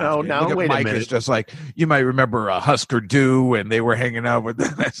 No, now wait Mike a minute. is just like, you might remember Husker Du, and they were hanging out with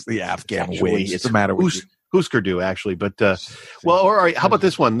that's the Afghan Wigs. What's the matter with you? Husker Du, actually, but all right. How about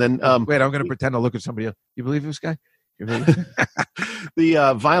this one then? Wait, I'm going to pretend to look at somebody else. You believe this guy?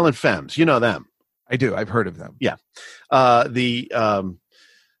 The Violent Femmes, you know them. I do. I've heard of them. Yeah.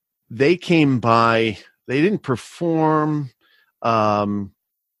 They came by. They didn't perform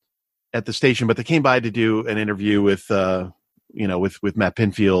at the station, but they came by to do an interview with Matt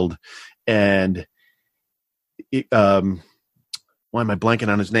Pinfield, and why am I blanking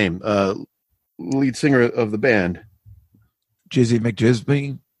on his name? Lead singer of the band, Jizzy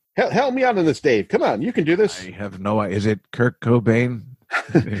McJizby. Help me out on this, Dave. Come on, you can do this. I have no idea. Is it Kurt Cobain?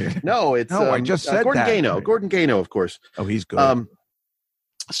 No, it's I just said Gordon that. Gano. Gordon Gano, of course. Oh, he's good.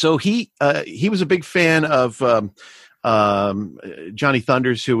 So he was a big fan of Johnny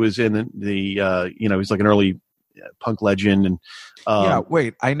Thunders, who was in the he's like an early punk legend. And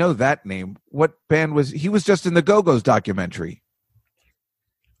wait, I know that name. What band was he? Was just in the Go-Go's documentary.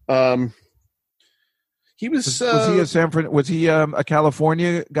 He was. Was he a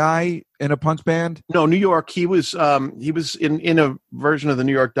California guy in a punk band? No, New York. He was in a version of the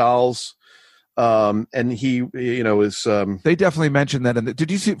New York Dolls. And he, is. They definitely mentioned that.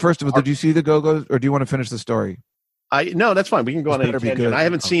 Did you see? First of all, did you see the Go-Go's, or do you want to finish the story? No, that's fine. We can go on any tangent. I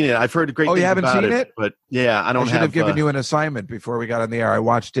haven't seen it. I've heard great things about it. Oh, you haven't seen it? But yeah, I should have given you an assignment before we got on the air. I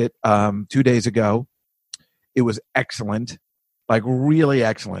watched it 2 days ago. It was excellent, like really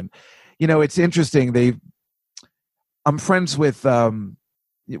excellent. It's interesting. I'm friends with,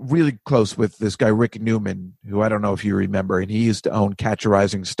 really close with this guy Rick Newman, who I don't know if you remember, and he used to own Catch a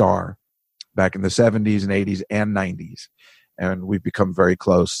Rising Star back in the 70s and 80s and 90s, and we've become very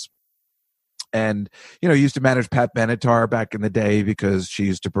close. And, he used to manage Pat Benatar back in the day because she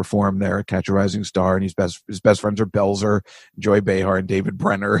used to perform there at Catch a Rising Star, and his best friends are Belzer, Joy Behar, and David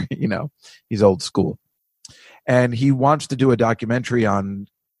Brenner. He's old school. And he wants to do a documentary on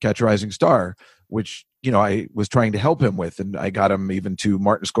Catch a Rising Star, which, I was trying to help him with, and I got him even to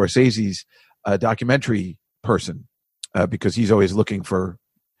Martin Scorsese's documentary person because he's always looking for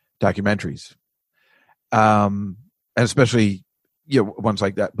documentaries, and especially ones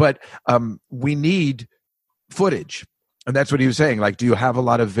like that. But we need footage, and that's what he was saying. Like, do you have a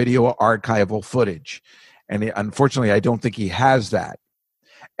lot of video archival footage? And unfortunately, I don't think he has that.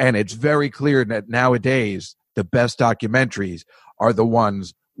 And it's very clear that nowadays the best documentaries are the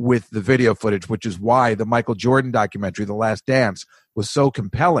ones with the video footage, which is why the Michael Jordan documentary, The Last Dance, was so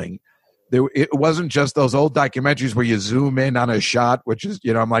compelling. It wasn't just those old documentaries where you zoom in on a shot, which is,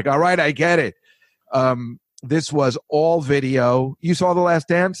 I'm like, all right, I get it. This was all video. You saw The Last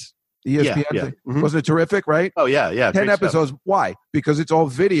Dance? The ESPN yeah. thing? Mm-hmm. Wasn't it terrific, right? Oh, yeah. 10 episodes. Stuff. Why? Because it's all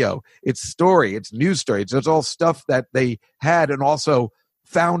video. It's story. It's news stories. It's all stuff that they had and also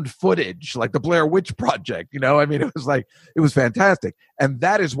found footage, like the Blair Witch Project. It was fantastic. And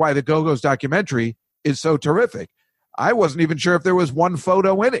that is why the Go-Go's documentary is so terrific. I wasn't even sure if there was one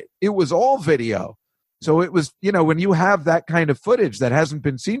photo in it. It was all video. So it was, when you have that kind of footage that hasn't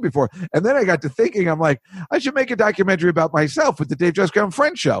been seen before. And then I got to thinking, I'm like, I should make a documentary about myself with the Dave Juskow and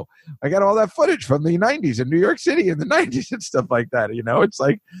Friends show. I got all that footage from the 90s in New York City in the 90s and stuff like that. It's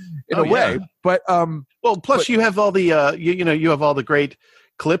like, in a way. But, plus you have all the, you have all the great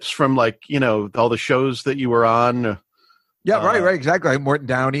clips from like, all the shows that you were on. Yeah, right, exactly. Like Morton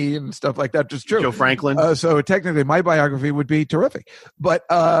Downey and stuff like that. Just true. Joe Franklin. So technically, my biography would be terrific. But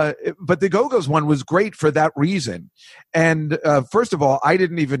the Go-Go's one was great for that reason. And first of all, I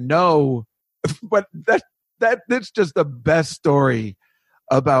didn't even know, but that's just the best story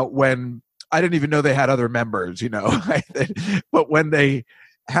about when I didn't even know they had other members. But when they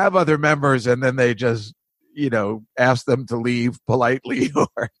have other members and then they just ask them to leave politely,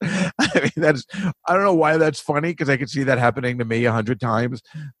 or I don't know why that's funny, because I could see that happening to me 100 times,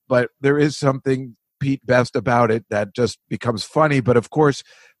 but there is something Pete Best about it that just becomes funny. But of course,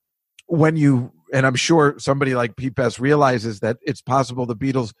 and I'm sure somebody like Pete Best realizes that it's possible the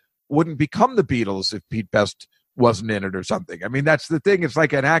Beatles wouldn't become the Beatles if Pete Best wasn't in it or something. I mean, that's the thing. It's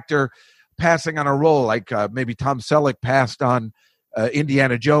like an actor passing on a role, like maybe Tom Selleck passed on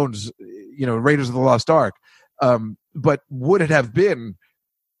Indiana Jones, Raiders of the Lost Ark. But would it have been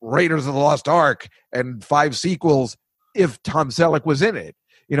Raiders of the Lost Ark and 5 sequels if Tom Selleck was in it?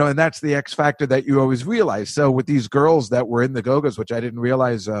 And that's the X factor that you always realize. So with these girls that were in the Go-Go's, which I didn't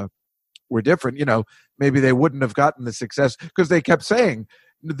realize were different, maybe they wouldn't have gotten the success, because they kept saying,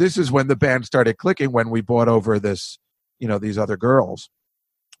 this is when the band started clicking, when we brought over this, these other girls,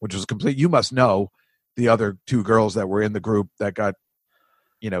 which was complete. You must know the other 2 girls that were in the group that got,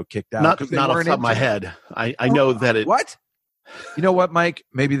 kicked out. Not off the top of my head. I know that it. What? You know what, Mike?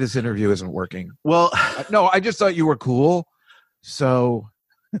 Maybe this interview isn't working. Well, no, I just thought you were cool. So,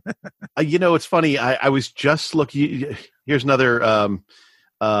 it's funny. I was just looking. Here's another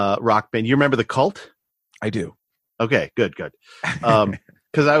rock band. You remember The Cult? I do. Okay, good.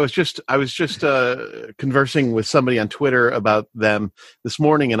 Because I was just conversing with somebody on Twitter about them this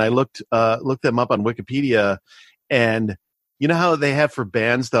morning, and I looked them up on Wikipedia, and you know how they have for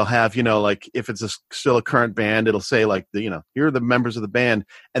bands, they'll have, like if it's still a current band, it'll say like, here are the members of the band,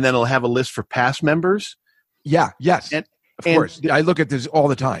 and then it'll have a list for past members. Yeah. Yes. Of course. I look at this all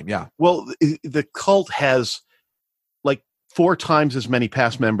the time. Yeah. Well, the Cult has like 4 times as many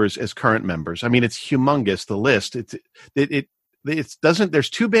past members as current members. I mean, it's humongous, the list. It doesn't.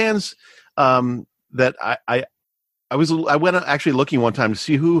 There's 2 bands that I went actually looking one time to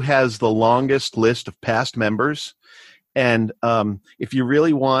see who has the longest list of past members, and if you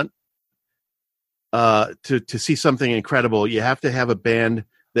really want to see something incredible, you have to have a band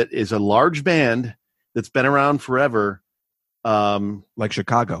that is a large band that's been around forever, like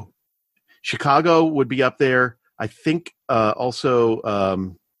Chicago. Chicago would be up there. I think also.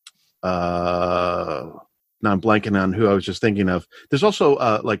 Now I'm blanking on who I was just thinking of. There's also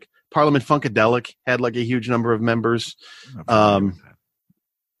like Parliament Funkadelic had like a huge number of members.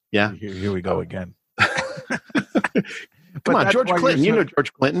 Yeah. Here we go again. Come on, George Clinton. You know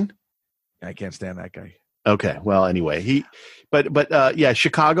George Clinton. I can't stand that guy. Okay. Well, anyway, yeah,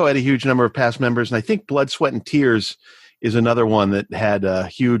 Chicago had a huge number of past members, and I think Blood, Sweat, and Tears is another one that had a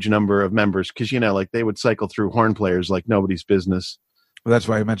huge number of members, because like they would cycle through horn players like nobody's business. Well, that's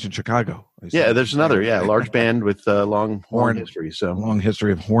why I mentioned Chicago. Yeah, there's another large band with long horn history. So long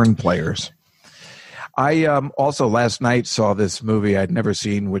history of horn players. I also last night saw this movie I'd never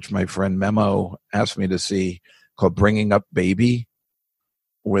seen, which my friend Memo asked me to see, called Bringing Up Baby,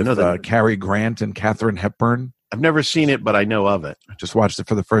 with Cary Grant and Katharine Hepburn. I've never seen it, but I know of it. I just watched it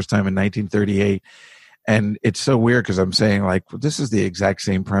for the first time in 1938. And it's so weird because I'm saying, like, well, this is the exact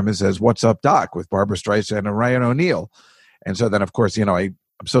same premise as What's Up, Doc, with Barbra Streisand and Ryan O'Neal. And so then, of course, I'm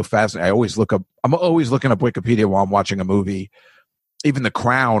so fascinated. I'm always looking up Wikipedia while I'm watching a movie. Even The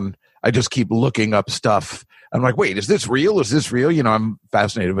Crown, I just keep looking up stuff. I'm like, wait, is this real? Is this real? I'm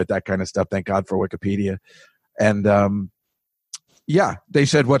fascinated with that kind of stuff. Thank God for Wikipedia. And yeah, they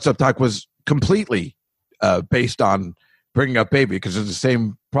said What's Up, Doc was completely based on Bringing Up Baby, because it's the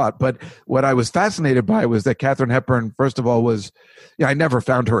same plot. But what I was fascinated by was that Katharine Hepburn, first of all, I never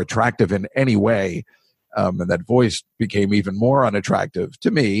found her attractive in any way. And that voice became even more unattractive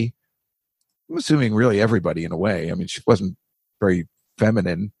to me. I'm assuming really everybody in a way. I mean, she wasn't very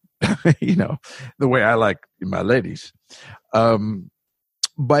feminine, the way I like my ladies.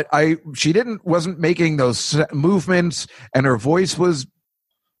 But she wasn't making those movements, and her voice was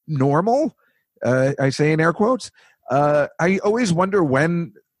normal. I say in air quotes. I always wonder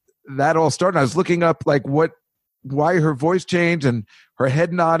when that all started. I was looking up why her voice changed and her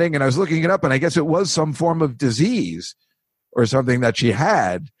head nodding, and I was looking it up, and I guess it was some form of disease or something that she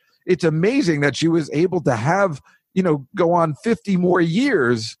had. It's amazing that she was able to have, go on 50 more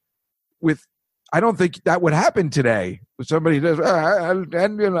years with. I don't think that would happen today. Somebody does,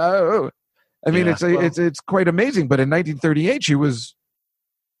 it's quite amazing. But in 1938, she was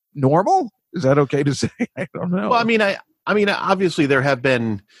normal. Is that okay to say? I don't know. Well, I mean, I mean, obviously there have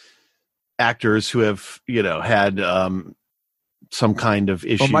been actors who have, had some kind of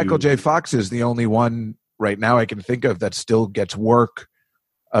issue. Well, Michael J. Fox is the only one right now I can think of that still gets work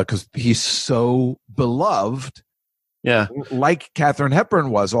because he's so beloved. Yeah. Like Katharine Hepburn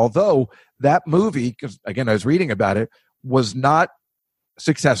was, although that movie, because again, I was reading about it, was not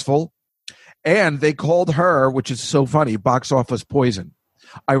successful. And they called her, which is so funny, box office poison.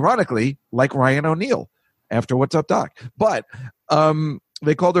 Ironically, like Ryan O'Neal after What's Up, Doc. But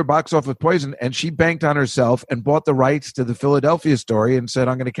they called her box office poison, and she banked on herself and bought the rights to the Philadelphia story and said,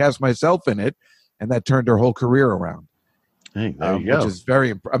 I'm going to cast myself in it. And that turned her whole career around. Hey, there you go. Which is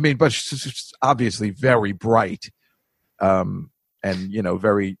but she's obviously very bright. And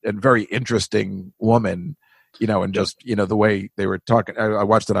very interesting woman, and just the way they were talking. I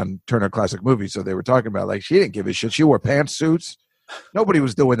watched it on Turner Classic Movies, so they were talking about like she didn't give a shit. She wore pantsuits. Nobody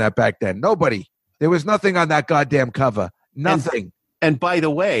was doing that back then. Nobody. There was nothing on that goddamn cover. Nothing. And by the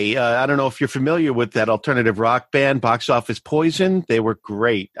way, I don't know if you're familiar with that alternative rock band, Box Office Poison. They were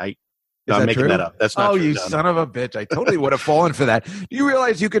great. I'm making that up. That's not true. You son of a bitch. I totally would have fallen for that. Do you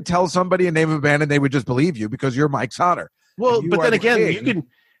realize you could tell somebody a name of a band and they would just believe you because you're Mike Sauter? Well, but then again, you can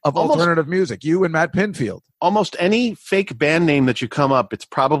of alternative music. You and Matt Pinfield. Almost any fake band name that you come up, it's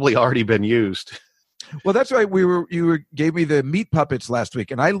probably already been used. Well, that's right. You gave me the Meat Puppets last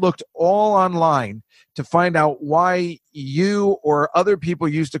week, and I looked all online to find out why you or other people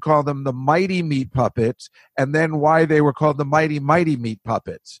used to call them the Mighty Meat Puppets, and then why they were called the Mighty Meat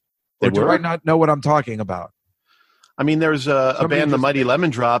Puppets. Or do I not know what I'm talking about? I mean, there's a band, the Mighty Lemon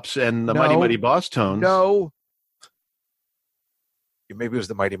Drops, and the Mighty Boss Tones. No. Maybe it was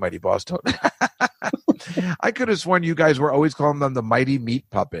the Mighty Boss Tone. I could have sworn you guys were always calling them the Mighty Meat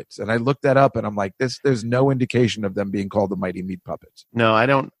Puppets. And I looked that up and I'm like, there's no indication of them being called the Mighty Meat Puppets. No, I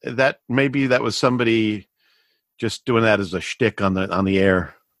don't. Maybe that was somebody just doing that as a shtick on the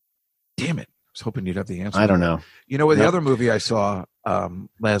air. Damn it. I was hoping you'd have the answer. I don't know. You know what? The other movie I saw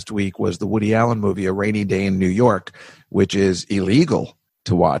last week was the Woody Allen movie, A Rainy Day in New York, which is illegal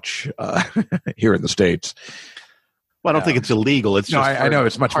to watch here in the States. Well, I don't think it's illegal. It's just I know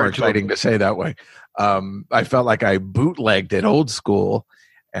it's much more exciting to say that way. I felt like I bootlegged it old school,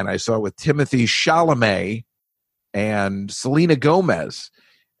 and I saw it with Timothée Chalamet and Selena Gomez,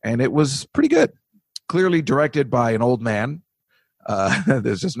 and it was pretty good. Clearly directed by an old man.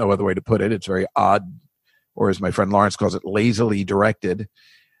 There's just no other way to put it. It's very odd, or as my friend Lawrence calls it, lazily directed.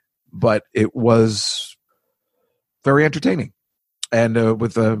 But it was very entertaining, and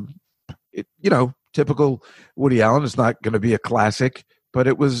with typical Woody Allen. It's not going to be a classic, but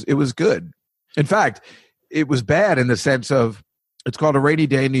it was good. In fact, it was bad in the sense of it's called A Rainy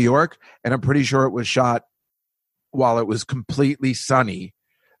Day in New York, and I'm pretty sure it was shot while it was completely sunny,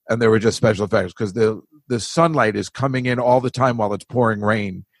 and there were just special effects because the sunlight is coming in all the time while it's pouring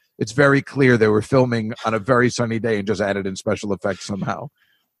rain. It's very clear they were filming on a very sunny day and just added in special effects somehow.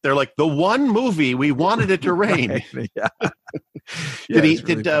 They're like, the one movie we wanted it to rain. Right. Yeah.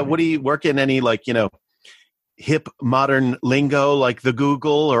 Did Woody work in any hip modern lingo like the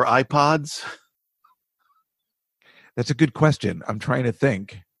Google or iPods? That's a good question. I'm trying to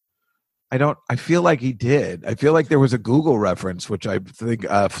think. I feel like he did. I feel like there was a Google reference, which I think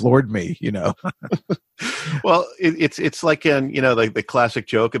floored me, Well, it's like the classic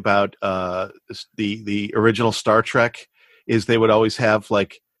joke about the original Star Trek is they would always have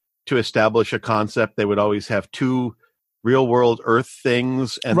to establish a concept, they would always have two real world Earth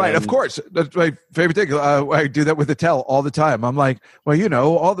things. And right, of course. That's my favorite thing. I do that with the tell all the time. I'm like, well,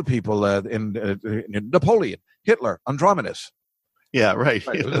 all the people in Napoleon, Hitler, Andromedus. Yeah, right.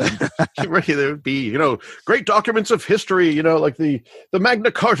 There would be, great documents of history, like the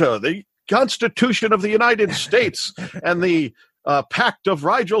Magna Carta, the Constitution of the United States, and the Pact of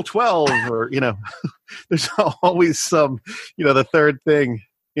Rigel 12, or, there's always some, the third thing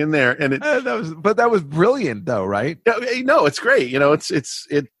in there. And that was brilliant though, right? No, it's great.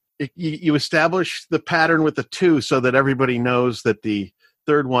 You establish the pattern with the two so that everybody knows that the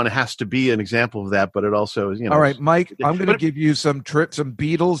third one has to be an example of that, but it also is, All right, Mike, I'm going to give you some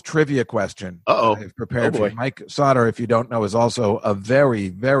Beatles trivia question. I've prepared for you. Mike Sauter, if you don't know, is also a very,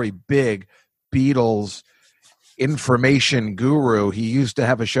 very big Beatles information guru. He used to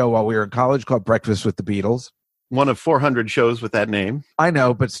have a show while we were in college called Breakfast with the Beatles. One of 400 shows with that name. I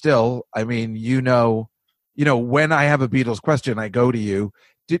know, but still, I mean, when I have a Beatles question, I go to you.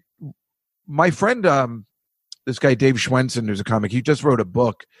 My friend, this guy, Dave Schwensen, who's a comic, he just wrote a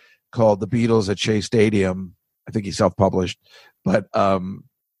book called The Beatles at Shea Stadium. I think he self-published. But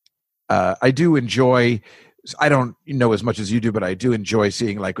I do enjoy I don't know as much as you do, but I do enjoy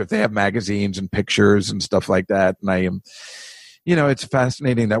seeing, like, if they have magazines and pictures and stuff like that. And I am, it's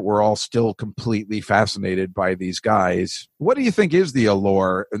fascinating that we're all still completely fascinated by these guys. What do you think is the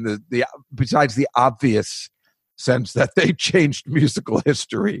allure, and the besides the obvious sense that they changed musical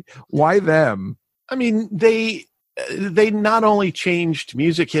history? Why them? I mean, they not only changed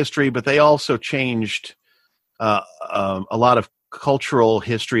music history, but they also changed a lot of cultural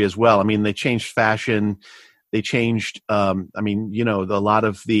history as well. I mean, they changed fashion. They changed, a lot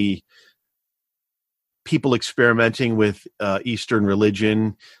of the people experimenting with Eastern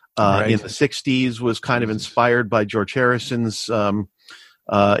religion in the 60s was kind of inspired by George Harrison's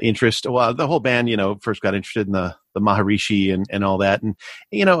interest. Well, the whole band, first got interested in the Maharishi and all that. And,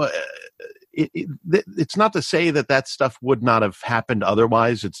 it's not to say that stuff would not have happened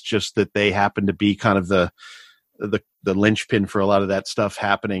otherwise. It's just that they happen to be kind of the linchpin for a lot of that stuff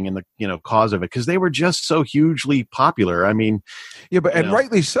happening and the cause of it, because they were just so hugely popular. I mean, and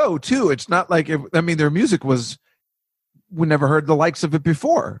rightly so too. It's not like their music was, we never heard the likes of it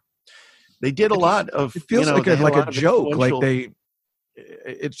before. They did a lot of. It feels like a joke.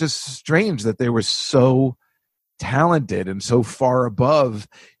 It's just strange that they were so talented and so far above.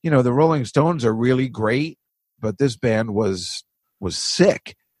 The Rolling Stones are really great, but this band was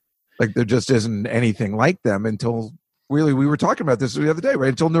sick. Like, there just isn't anything like them until, really, we were talking about this the other day, right?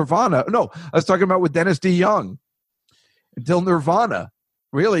 Until Nirvana. No, I was talking about with Dennis DeYoung. Until Nirvana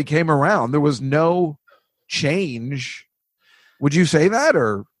really came around, there was no change. Would you say that,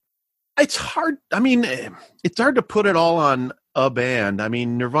 or? It's hard. I mean, it's hard to put it all on a band. I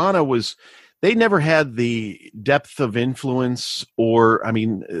mean, Nirvana they never had the depth of influence, or, I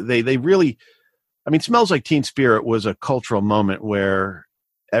mean, they really, Smells Like Teen Spirit was a cultural moment where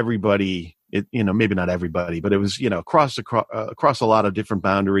everybody, maybe not everybody, but it was, across a lot of different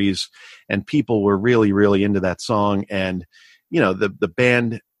boundaries, and people were really, really into that song. And, the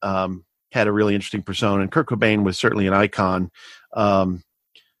band had a really interesting persona, and Kurt Cobain was certainly an icon.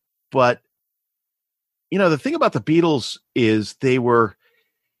 But, the thing about the Beatles is they were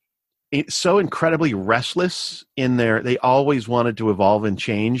so incredibly restless they always wanted to evolve and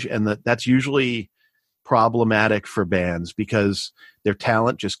change. And that's usually problematic for bands because their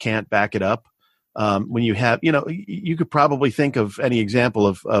talent just can't back it up. When you have, you could probably think of any example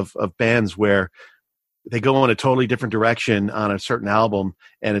of bands where they go in a totally different direction on a certain album,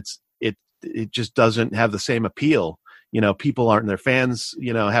 and it just doesn't have the same appeal. People aren't, their fans,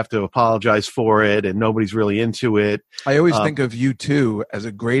 have to apologize for it, and nobody's really into it. I always think of U2 as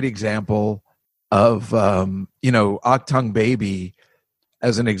a great example of, Achtung Baby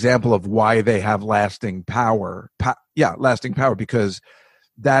as an example of why they have lasting power. Lasting power, because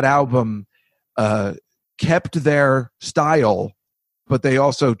that album kept their style, but they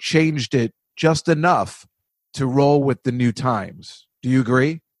also changed it just enough to roll with the new times. Do you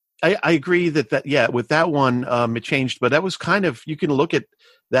agree? I agree that with that one, it changed, but that was kind of, you can look at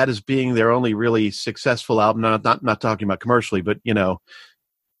that as being their only really successful album. Not talking about commercially, but,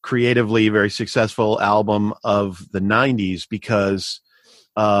 creatively very successful album of the 90s, because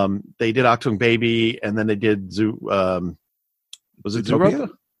they did Achtung Baby, and then they did was it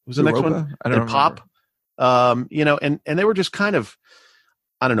Zooropa? Was the next one? I don't know. Pop. And they were just kind of,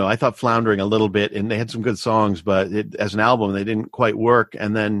 I don't know, I thought floundering a little bit, and they had some good songs, but as an album, they didn't quite work.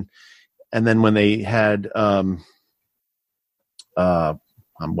 And then when they had, why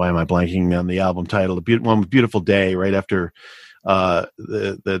am I blanking on the album title? The one with Beautiful Day, right after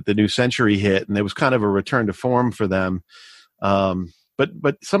the New Century hit, and it was kind of a return to form for them.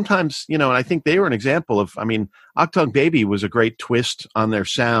 But sometimes, and I think they were an example of, Achtung Baby was a great twist on their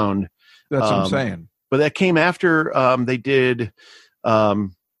sound. That's what I'm saying. But that came after they did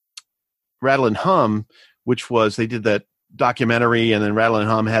Rattle and Hum, which was, they did that documentary, and then Rattle and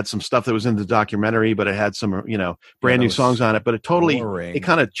Hum had some stuff that was in the documentary, but it had some, brand new songs on it. But it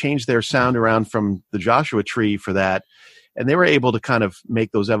kind of changed their sound around from the Joshua Tree for that. And they were able to kind of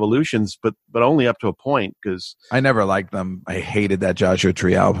make those evolutions, but only up to a point, because I never liked them. I hated that Joshua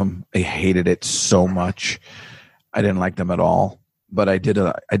Tree album. I hated it so much. I didn't like them at all. But I did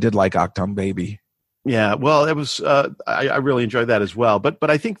like Achtung Baby. Yeah, well, it was. I really enjoyed that as well. But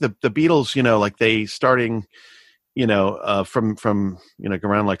I think the Beatles, like they starting, from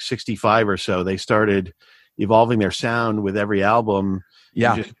around like 65 or so, they started evolving their sound with every album.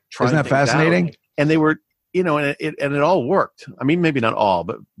 Yeah, isn't that fascinating? Out. And they were. And it all worked. I mean, maybe not all,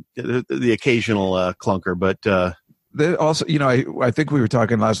 but the occasional clunker. But also, I think we were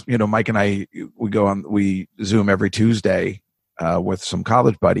talking last. Mike and I, we Zoom every Tuesday with some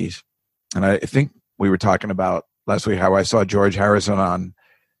college buddies, and I think we were talking about last week how I saw George Harrison on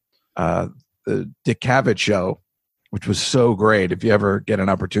Dick Cavett show, which was so great. If you ever get an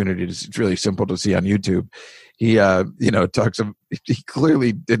opportunity, it's really simple to see on YouTube. He, talks. He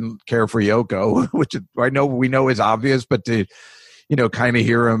clearly didn't care for Yoko, which we know is obvious, but to, kind of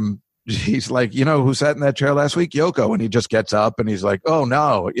hear him, he's like, who sat in that chair last week? Yoko. And he just gets up and he's like, oh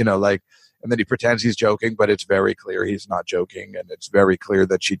no, and then he pretends he's joking, but it's very clear he's not joking. And it's very clear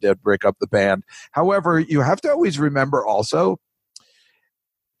that she did break up the band. However, you have to always remember also,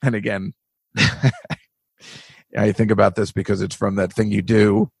 and again, I think about this because it's from That Thing You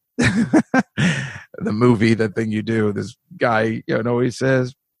Do, the movie, That Thing You Do. This guy, he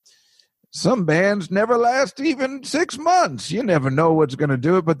says, some bands never last even 6 months. You never know what's going to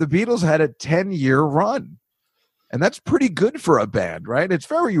do it. But the Beatles had a 10-year run. And that's pretty good for a band, right? It's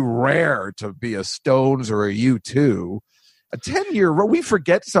very rare to be a Stones or a U2. A 10-year run, we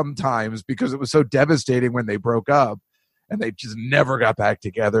forget sometimes because it was so devastating when they broke up and they just never got back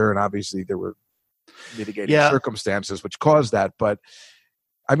together. And obviously there were mitigating circumstances which caused that. But,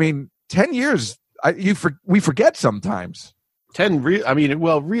 10 years, we forget sometimes. 10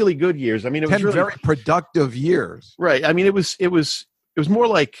 really good years. It was 10 really very productive years. Right. It was more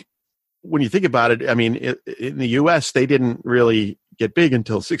like, when you think about it, in the U.S., they didn't really get big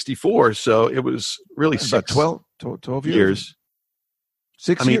until 1964. So it was really about 12 years.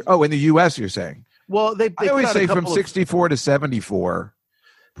 6 years? Oh, in the U.S., you're saying? Well, they I always say from 1964 to 1974.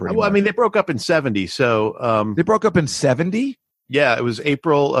 They broke up in 1970. So they broke up in 1970? Yeah, it was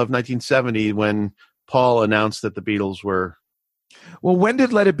April of 1970 when Paul announced that the Beatles were. Well, when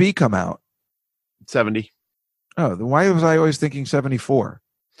did Let It Be come out? 1970. Oh, why was I always thinking 1974?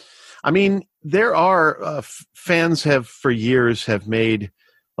 There are fans for years have made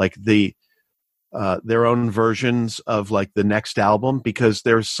like their own versions of like the next album, because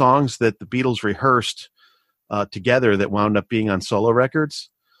there's songs that the Beatles rehearsed together that wound up being on solo records.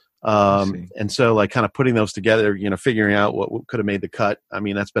 And so like kind of putting those together, figuring out what could have made the cut.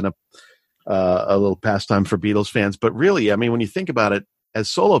 That's been a little pastime for Beatles fans, but really, when you think about it,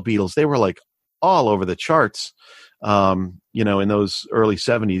 as solo Beatles, they were like all over the charts. In those early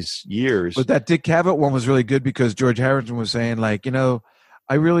 1970s years. But that Dick Cavett one was really good because George Harrison was saying, like, I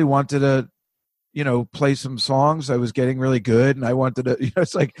really wanted to, play some songs. I was getting really good, and I wanted to,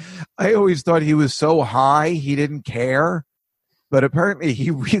 it's like, I always thought he was so high, he didn't care. But apparently he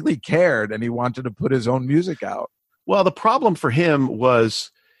really cared, and he wanted to put his own music out. Well, the problem for him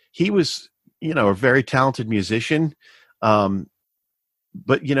was he was, a very talented musician. But,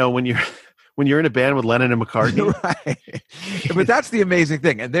 when you're in a band with Lennon and McCartney. Right. But that's the amazing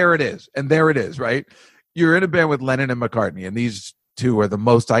thing. And there it is, right? You're in a band with Lennon and McCartney, and these two are the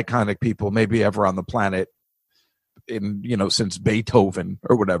most iconic people maybe ever on the planet since Beethoven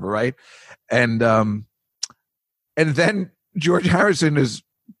or whatever, right? And then George Harrison is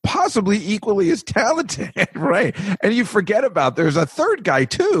possibly equally as talented, right? And you forget about there's a third guy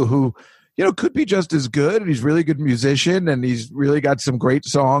too who could be just as good, and he's a really good musician, and he's really got some great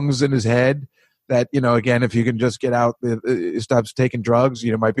songs in his head that, again, if you can just get out, stops taking drugs,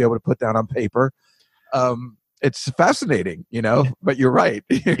 might be able to put down on paper. It's fascinating, but you're right.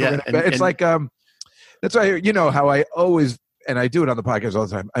 It's like, that's why, how I always, and I do it on the podcast all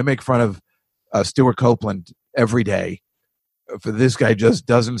the time, I make fun of Stuart Copeland every day. For this guy just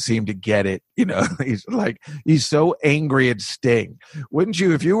doesn't seem to get it. He's so angry at Sting. Wouldn't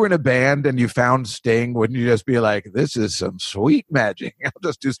you, if you were in a band and you found Sting, wouldn't you just be like, this is some sweet magic. I'll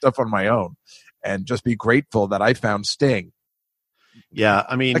just do stuff on my own and just be grateful that I found Sting. Yeah.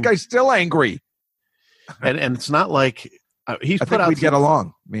 That guy's still angry. And it's not like we'd get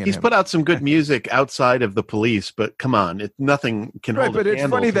along. He's put out some good music outside of the Police, but come on, nothing can hold a candle. But it's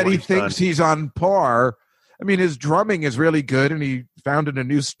funny that he thinks he's on par. His drumming is really good, and he founded a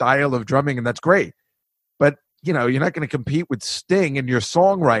new style of drumming, and that's great. But, you're not going to compete with Sting in your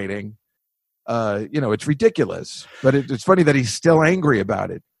songwriting. It's ridiculous. But it's funny that he's still angry about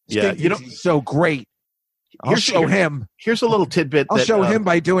it. Sting he's so great. I'll show him. Here's a little tidbit. I'll show him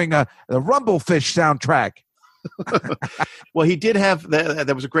by doing the Rumblefish soundtrack. Well, he did have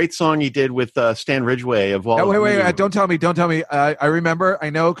that was a great song he did with Stan Ridgway of all. Wait! Don't tell me. I remember. I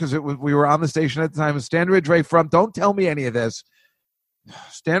know because we were on the station at the time. Stan Ridgway from. Don't tell me any of this.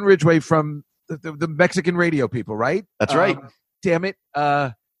 Stan Ridgway from the Mexican radio people, right? That's right. Damn it!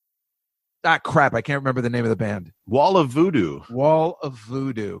 Crap! I can't remember the name of the band. Wall of Voodoo.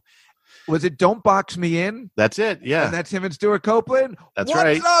 Was it Don't Box Me In? That's it, yeah. And that's him and Stuart Copeland? That's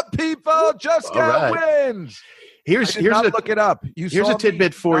right. What's up, people? Just got wins. Look it up. Here's a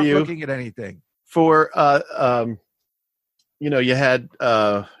tidbit for you. Looking at anything. For, you had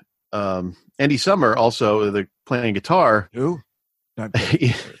Andy Summer also playing guitar. Who? Not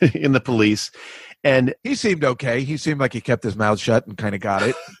good. in the Police. And he seemed okay. He seemed like he kept his mouth shut and kind of got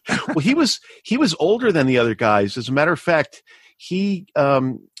it. Well, he was older than the other guys. As a matter of fact, he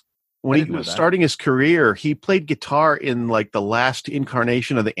when he was starting his career, he played guitar in like the last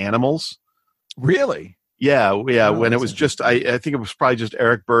incarnation of the Animals. Really? Yeah. Oh, when it was just, I think it was probably just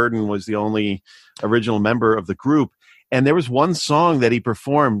Eric Burden was the only original member of the group. And there was one song that he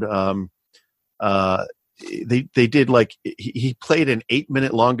performed. They did like, he played an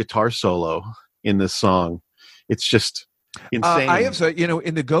 8-minute long guitar solo in this song. It's just insane. I have said,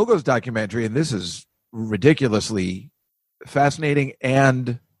 in the Go-Go's documentary, and this is ridiculously fascinating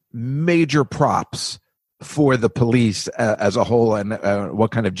and major props for the Police as a whole and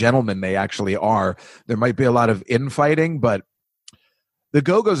what kind of gentlemen they actually are. There might be a lot of infighting, but the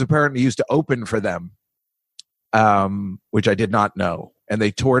Go-Go's apparently used to open for them, which I did not know. And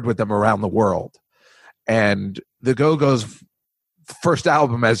they toured with them around the world. And the Go-Go's first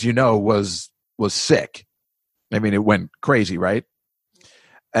album, as you know, was Sick. I mean, it went crazy, right?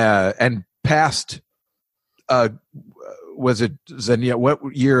 And past, was it Zenyatta? What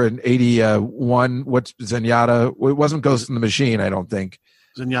year in 81? What's Zenyatta? It wasn't Ghost in the Machine, I don't think.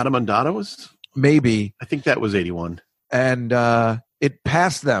 Zenyatta Mondatta was? Maybe. I think that was 81. And it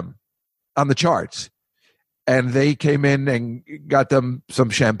passed them on the charts. And they came in and got them some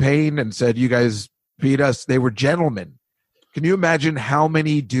champagne and said, you guys beat us. They were gentlemen. Can you imagine how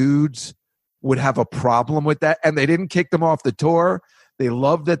many dudes would have a problem with that? And they didn't kick them off the tour. They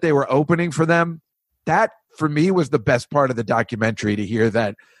loved that they were opening for them. That, for me, was the best part of the documentary, to hear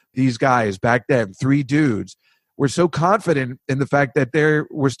that these guys back then, 3 dudes, were so confident in the fact that they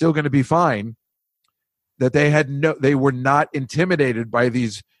were still going to be fine, that they were not intimidated by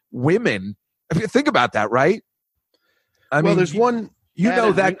these women. I mean, think about that, right? I mean, there's one.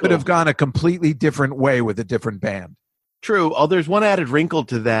 That could have gone a completely different way with a different band. True. Oh, there's one added wrinkle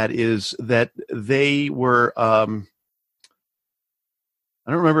to that, is that they were. I don't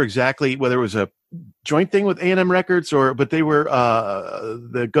remember exactly whether it was a joint thing with A&M Records but they were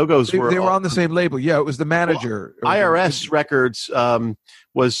the Go-Go's were. They were on the same label. Yeah, it was the manager. Well, IRS Records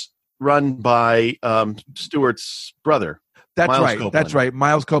was run by Stewart's brother. That's Miles right. Copeland. That's right.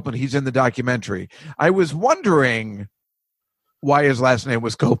 Miles Copeland. He's in the documentary. I was wondering why his last name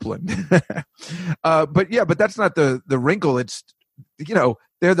was Copeland. but that's not the wrinkle. It's,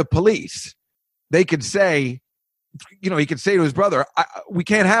 they're the Police. They could say, he could say to his brother, we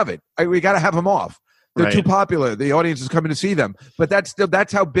can't have it. We got to have them off. They're too popular. The audience is coming to see them. But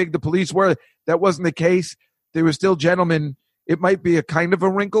that's how big the Police were. That wasn't the case. They were still gentlemen. It might be a kind of a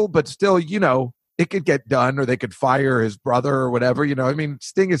wrinkle, but still, it could get done, or they could fire his brother or whatever. I mean,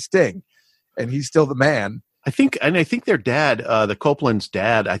 Sting is Sting, and he's still the man. I think their dad, the Copeland's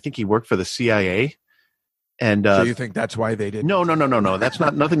dad, I think he worked for the CIA. And so you think that's why they didn't? No. That's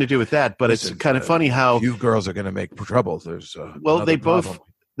nothing to do with that. But it's kind of funny how you girls are going to make trouble. There's they both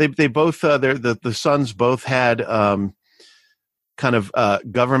the sons both had kind of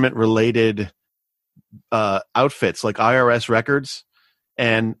government related outfits, like IRS Records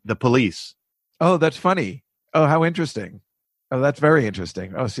and the Police. Oh, that's funny. Oh, how interesting. Oh, that's very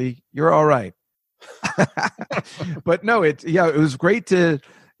interesting. Oh, see, you're all right. But no, it was great to,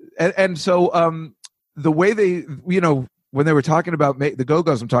 and so the way they, when they were talking about the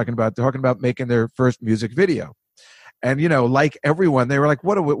Go-Go's, they're talking about making their first music video, and like everyone, they were like,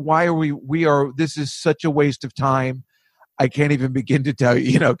 why are this is such a waste of time. I can't even begin to tell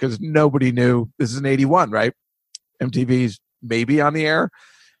you, because nobody knew. This is in 81, right? MTV's maybe on the air.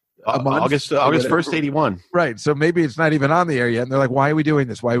 August 1st, 81. Right. So maybe it's not even on the air yet. And they're like, why are we doing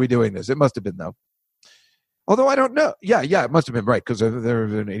this? Why are we doing this? It must have been, though. Although I don't know. Yeah, it must have been, right, because they're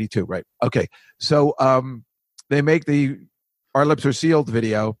in 82, right? Okay. So they make the Our Lips Are Sealed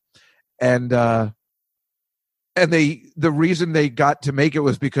video, and the reason they got to make it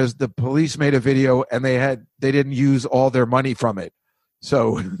was because the Police made a video and they didn't use all their money from it.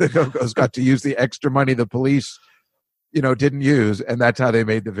 So the Go-Go's got to use the extra money the Police didn't use, and that's how they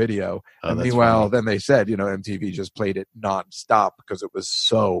made the video. And meanwhile, then they said, MTV just played it nonstop because it was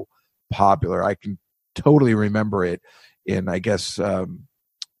so popular. I can totally remember it in, I guess,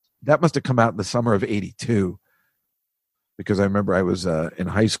 that must have come out in the summer of 82, because I remember I was in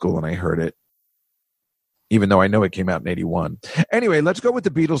high school and I heard it, even though I know it came out in 81. Anyway, let's go with the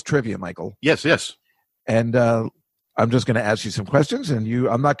Beatles trivia, Michael. Yes. And I'm just going to ask you some questions, and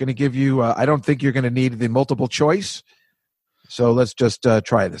I'm not going to give you, I don't think you're going to need the multiple choice. So let's just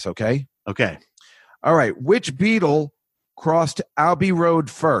try this, okay? Okay. All right. Which Beatle crossed Abbey Road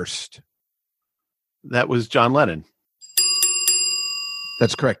first? That was John Lennon.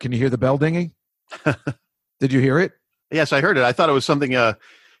 That's correct. Can you hear the bell dinging? Did you hear it? Yes, I heard it. I thought it was something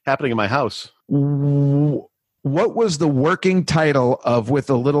happening in my house. What was the working title of With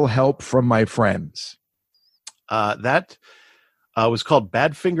a Little Help from My Friends? That was called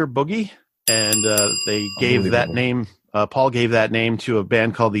Badfinger Boogie, and they gave that name. Paul gave that name to a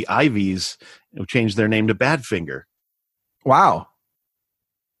band called the Ivies, who changed their name to Badfinger. Wow.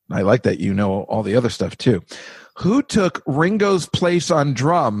 I like that you know all the other stuff, too. Who took Ringo's place on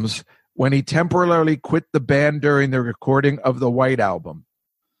drums when he temporarily quit the band during the recording of the White Album?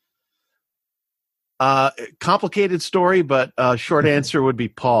 Complicated story, but short answer would be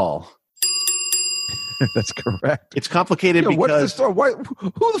Paul. That's correct. It's complicated because... What's the story?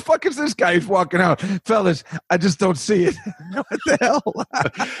 Who the fuck is this guy who's walking out? Fellas, I just don't see it. What the hell?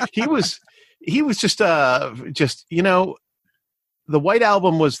 He was just, you know, the White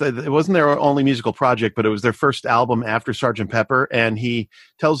Album it wasn't their only musical project, but it was their first album after Sgt. Pepper. And he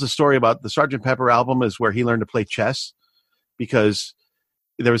tells the story about the Sgt. Pepper album is where he learned to play chess because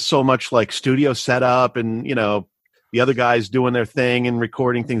there was so much like studio setup and, you know, the other guys doing their thing and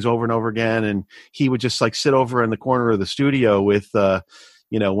recording things over and over again. And he would just like sit over in the corner of the studio with,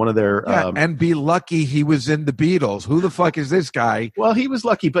 you know, one of their... and be lucky he was in the Beatles. Who the fuck is this guy? Well, he was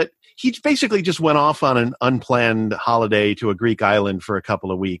lucky, but he basically just went off on an unplanned holiday to a Greek island for a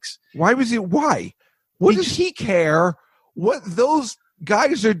couple of weeks. Why? What does he care what those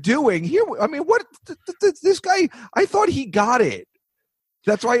guys are doing here? I mean, what this guy, I thought he got it.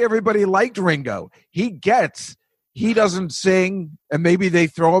 That's why everybody liked Ringo. He doesn't sing, and maybe they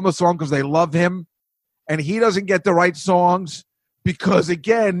throw him a song because they love him, and he doesn't get the right songs because,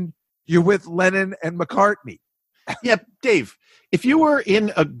 again, you're with Lennon and McCartney. Yeah, Dave, if you were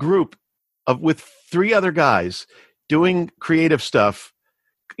in a group with three other guys doing creative stuff,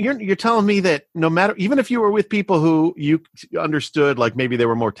 you're telling me that no matter, even if you were with people who you understood, like maybe they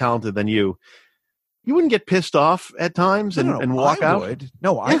were more talented than you wouldn't get pissed off at times and walk out?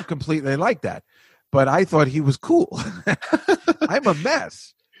 No, I completely like that. But I thought he was cool. I'm a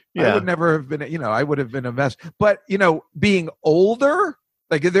mess. Yeah. I would never have been, I would have been a mess. But, being older,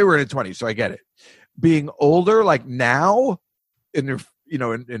 like they were in their 20s, so I get it. Being older, like now, in their, in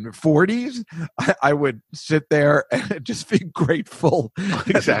their 40s, I would sit there and just be grateful that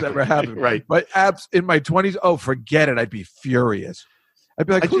this ever happened. Right. But in my 20s, forget it. I'd be furious. I'd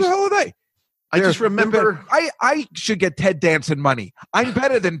be like, who the hell are they? I just remember... I should get Ted Danson money. I'm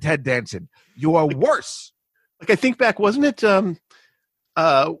better than Ted Danson. You are worse. Like, I think back, wasn't it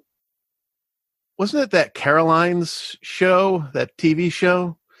that Caroline's show, that TV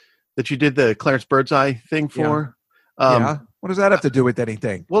show that you did the Clarence Birdseye thing for? Yeah. What does that have to do with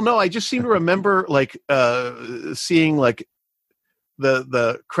anything? Well, no, I just seem to remember, like, seeing, like,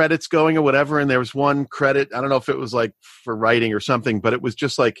 the credits going or whatever, and there was one credit, I don't know if it was, like, for writing or something, but it was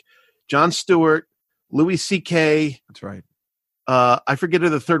just, like, Jon Stewart, Louis C.K. That's right. I forget who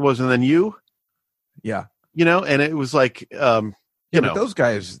the third was, and then you. Yeah. And it was like, but those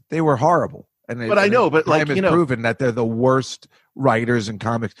guys, they were horrible. Time has proven that they're the worst writers in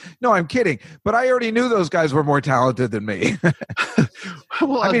comics. No, I'm kidding. But I already knew those guys were more talented than me.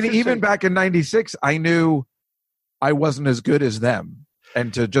 Well, I mean, even back in 96, I knew I wasn't as good as them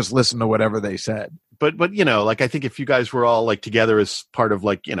and to just listen to whatever they said. But like I think if you guys were all like together as part of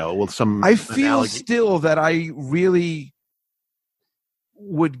like, with some... I feel still that I really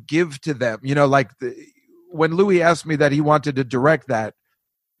would give to them, when Louis asked me that he wanted to direct that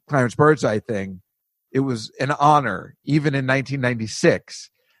Clarence Birdseye thing, it was an honor, even in 1996,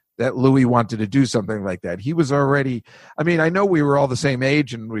 that Louis wanted to do something like that. He was already, I know we were all the same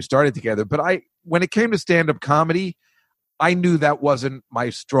age and we started together, but when it came to stand-up comedy, I knew that wasn't my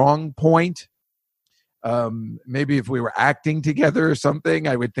strong point. Maybe if we were acting together or something,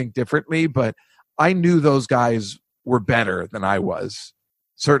 I would think differently, but I knew those guys were better than I was,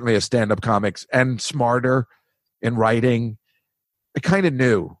 certainly as stand-up comics, and smarter in writing. I kind of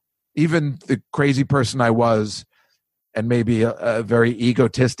knew, even the crazy person I was, and maybe a very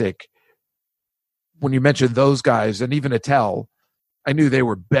egotistic, when you mentioned those guys, and even Attell, I knew they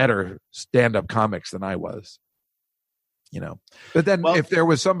were better stand-up comics than I was. But then if there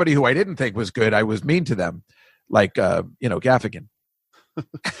was somebody who I didn't think was good, I was mean to them, like, Gaffigan,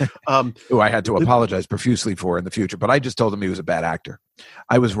 who I had to apologize profusely for in the future. But I just told him he was a bad actor.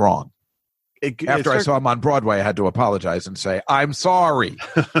 I was wrong. After I saw him on Broadway, I had to apologize and say, I'm sorry.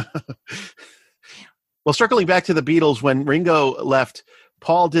 Well, circling back to the Beatles, when Ringo left,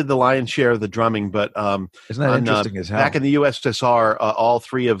 Paul did the lion's share of the drumming, but isn't that interesting as hell? Back in the USSR, all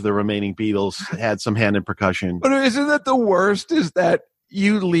three of the remaining Beatles had some hand in percussion. But isn't that the worst, is that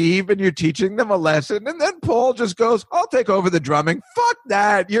you leave and you're teaching them a lesson, and then Paul just goes, I'll take over the drumming. Fuck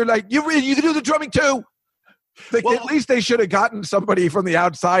that. You're like, you can do the drumming too. At least they should have gotten somebody from the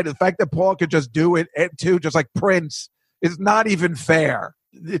outside. The fact that Paul could just do it too, just like Prince, is not even fair.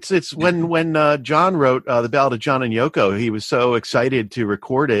 It's when John wrote the Ballad of John and Yoko, he was so excited to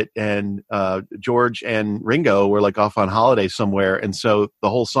record it, and George and Ringo were like off on holiday somewhere, and so the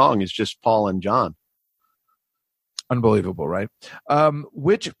whole song is just Paul and John. Unbelievable, right?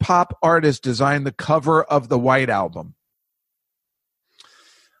 Which pop artist designed the cover of the White Album?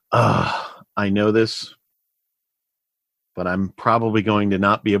 I know this, but I'm probably going to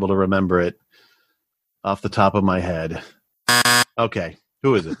not be able to remember it off the top of my head. Okay.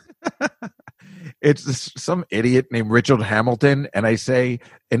 Who is it? It's some idiot named Richard Hamilton, and I say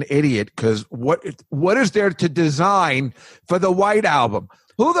an idiot because what is there to design for the White Album?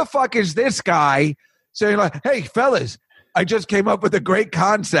 Who the fuck is this guy saying like, "Hey, fellas, I just came up with a great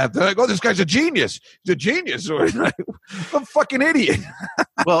concept"? They're like, "Oh, this guy's a genius. He's a genius." Or like, a fucking idiot.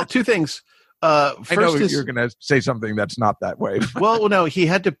 Well, two things. First, I know you're going to say something that's not that way. Well, no, he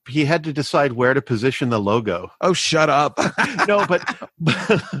had to decide where to position the logo. Oh, shut up! No, but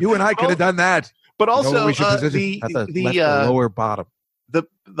you and I could have done that. But also, the left or lower bottom.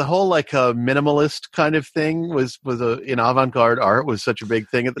 The whole like minimalist kind of thing was in avant-garde art was such a big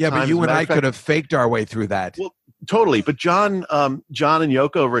thing at the time. Yeah, but you and I could have faked our way through that. Well, totally. But John and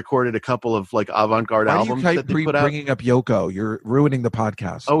Yoko recorded a couple of like avant-garde albums that they put out. Bringing up Yoko, you're ruining the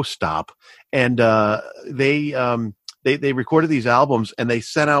podcast. Oh, stop! And they recorded these albums, and they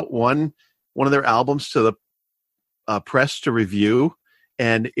sent out one of their albums to the press to review,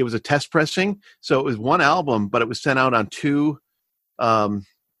 and it was a test pressing. So it was one album, but it was sent out on two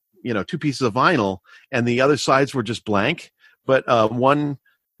pieces of vinyl, and the other sides were just blank. But one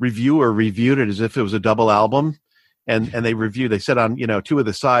reviewer reviewed it as if it was a double album. And they said on, two of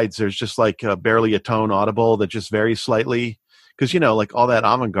the sides, there's just like barely a tone audible that just varies slightly. Because, like all that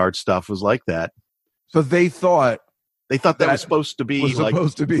avant-garde stuff was like that. So they thought that was supposed to be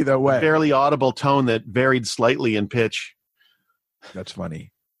that way. A barely audible tone that varied slightly in pitch. That's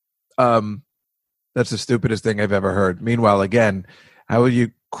funny. That's the stupidest thing I've ever heard. Meanwhile, again, how are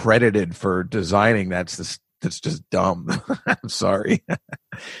you credited for designing that's just dumb. I'm sorry.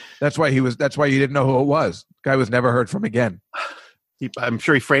 That's why you didn't know who it was. Guy was never heard from again. I'm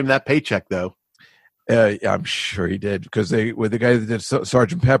sure he framed that paycheck though. Yeah, I'm sure he did, because the guy that did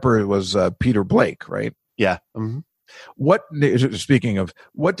Sgt. Pepper was Peter Blake, right? Yeah. Mm-hmm. Speaking of,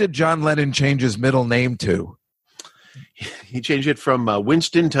 what did John Lennon change his middle name to? He changed it from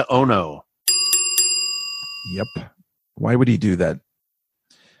Winston to Ono. Yep. Why would he do that?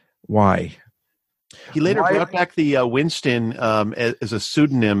 Why? He later brought back the Winston as a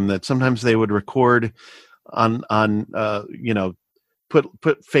pseudonym that sometimes they would record on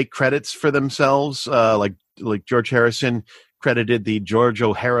put fake credits for themselves, like George Harrison credited the George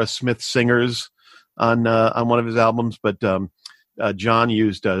O'Hara Smith Singers on one of his albums, but John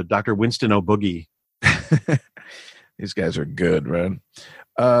used Dr. Winston O'Boogie. These guys are good, man.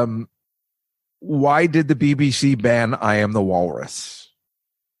 Why did the BBC ban "I Am the Walrus"?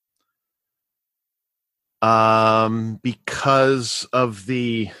 Because of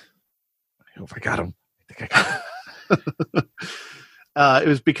the. I hope I got him. I think I got him. It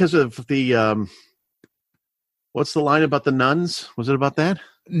was because of the. What's the line about the nuns? Was it about that?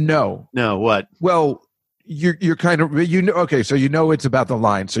 No. What? Well, you're kind of okay. So it's about the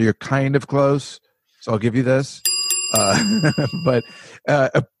line. So you're kind of close. So I'll give you this. But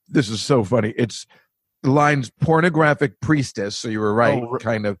this is so funny. It's the line's "pornographic priestess." So you were right,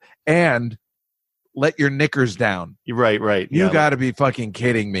 kind of, and "let your knickers down." You're right. You got to be fucking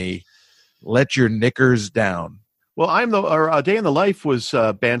kidding me. Let your knickers down. Well, A Day in the Life was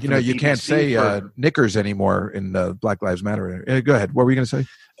banned. From you can't say knickers anymore in Black Lives Matter. Go ahead. What were you going to say?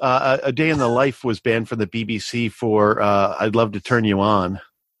 A Day in the Life was banned from the BBC for "I'd Love to Turn You On."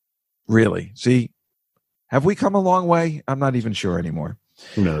 Really? See, have we come a long way? I'm not even sure anymore.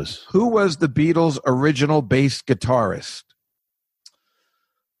 Who knows? Who was the Beatles' original bass guitarist?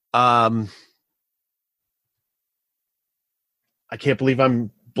 I can't believe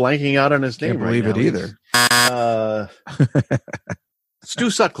I'm blanking out on his name. Can't believe right it now. either. Stu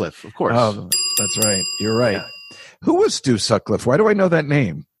Sutcliffe, of course. Oh, that's right. You're right. Yeah. Who was Stu Sutcliffe? Why do I know that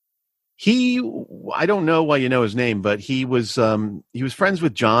name? I don't know why you know his name, but he was friends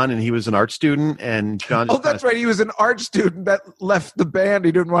with John, and he was an art student. And John. That's right. He was an art student that left the band.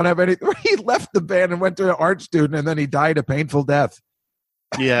 He didn't want to have any. He left the band and went to an art student, and then he died a painful death.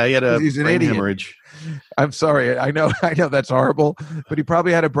 Yeah, he had a brain hemorrhage. I'm sorry. I know that's horrible, but he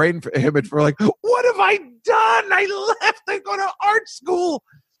probably had a brain hemorrhage for like, what have I done? I left. I go to art school.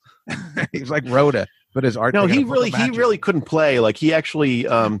 He's like Rhoda. But his art. No, he really couldn't play. Like he actually,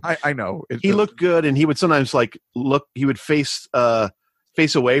 I know he looked good, and he would sometimes he would face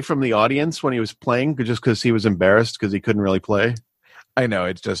away from the audience when he was playing, just because he was embarrassed because he couldn't really play. I know.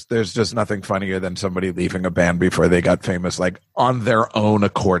 It's just there's just nothing funnier than somebody leaving a band before they got famous, like on their own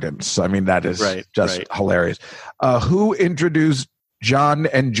accordance. I mean, that is hilarious. Who introduced John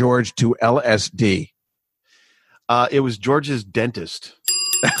and George to LSD? It was George's dentist.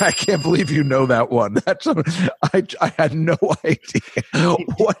 I can't believe you know that one. I had no idea.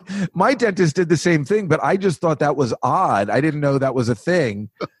 What? My dentist did the same thing, but I just thought that was odd. I didn't know that was a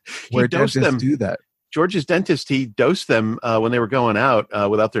thing where dentists do that. George's dentist, he dosed them when they were going out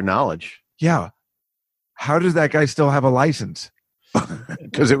without their knowledge. Yeah. How does that guy still have a license?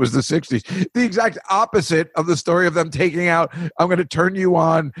 Because it was the 60s. The exact opposite of the story of them taking out, I'm going to turn you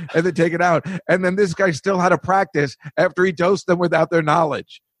on and then take it out. And then this guy still had a practice after he dosed them without their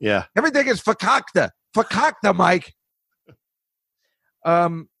knowledge. Yeah. Everything is fakakta. Fakakta, Mike.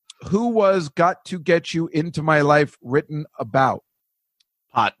 Who was Got to Get You Into My Life written about?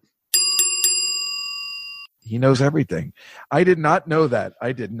 Pot. He knows everything. I did not know that.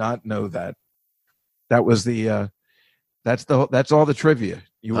 That was the... That's all the trivia.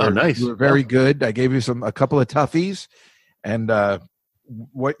 You were nice. You were very good. I gave you a couple of toughies, and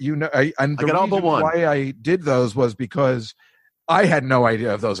what you know. I got all but one. Why I did those was because I had no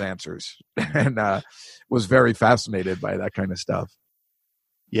idea of those answers, and was very fascinated by that kind of stuff.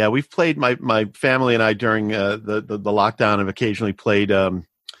 Yeah, we've played my family and I during the lockdown have occasionally played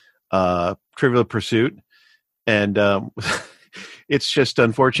Trivial Pursuit, and it's just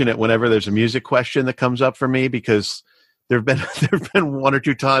unfortunate whenever there's a music question that comes up for me because. There've been one or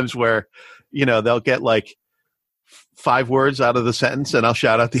two times where, they'll get like 5 words out of the sentence, and I'll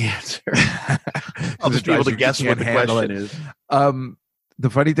shout out the answer. I'll just be able to guess what the question is. The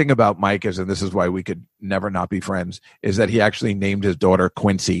funny thing about Mike is, and this is why we could never not be friends, is that he actually named his daughter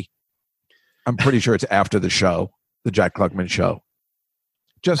Quincy. I'm pretty sure it's after the show, the Jack Klugman show.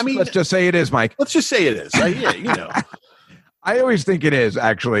 Let's just say it is, Mike. Let's just say it is. I always think it is,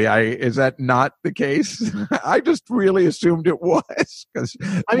 actually. Is that not the case? I just really assumed it was because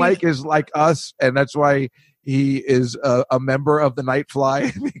Mike is like us, and that's why he is a member of the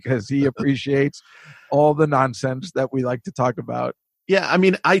Nightfly because he appreciates all the nonsense that we like to talk about. Yeah,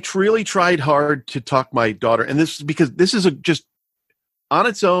 I really tried hard to talk my daughter, and this is because this is just on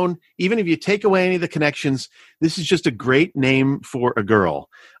its own, even if you take away any of the connections, this is just a great name for a girl.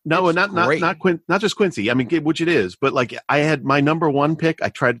 No, not just Quincy. Which it is, but like I had my number one pick. I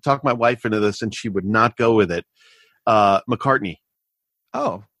tried to talk my wife into this, and she would not go with it. McCartney.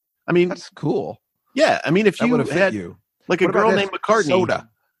 Oh, that's cool. Yeah, if you had like a girl named McCartney. Soda.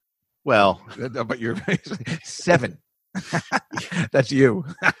 Well, but you're 7. That's you.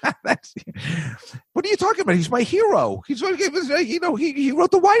 What are you talking about? He's my hero. He wrote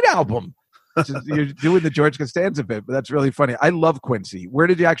the White Album. You're doing the George Costanza bit, but that's really funny. I love Quincy. Where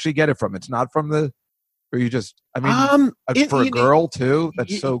did you actually get it from? It's not from or you just, for a girl too?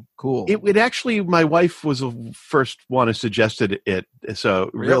 That's so cool. It actually, my wife was the first one who suggested it. So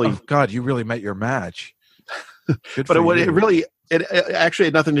really, oh, God, you really met your match. But it actually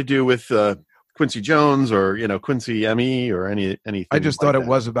had nothing to do with Quincy Jones or Quincy M.E. or anything. I just thought it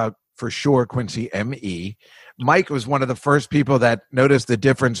was about for sure Quincy M.E. Mike was one of the first people that noticed the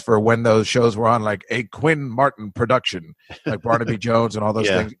difference for when those shows were on, like a Quinn Martin production, like Barnaby Jones and all those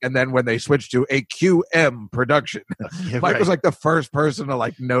things, and then when they switched to a QM production, Mike was like the first person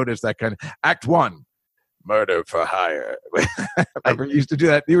to notice that kind of Act 1. Murder for Hire. I used to do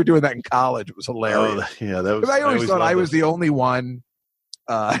that. You were doing that in college. It was hilarious. Oh, yeah, that was. I always thought I was the only one.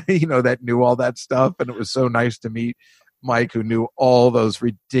 That knew all that stuff, and it was so nice to meet Mike, who knew all those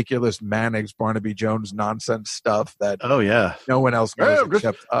ridiculous Mannix, Barnaby Jones nonsense stuff that no one else knows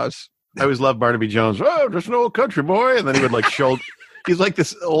except us. I always loved Barnaby Jones. Oh, just an old country boy, and then he would shoulder. He's like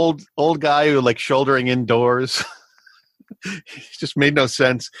this old guy who shouldering indoors. It just made no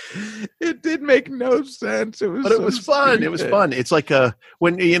sense. It did make no sense. It was fun. Stupid. It was fun. It's like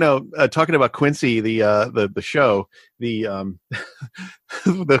when talking about Quincy, the show,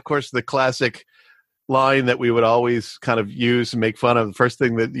 of course the classic line that we would always kind of use and make fun of. The first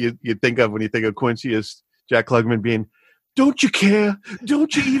thing that you think of when you think of Quincy is Jack Klugman being, "Don't you care?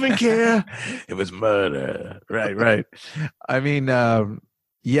 Don't you even care?" It was murder. Right.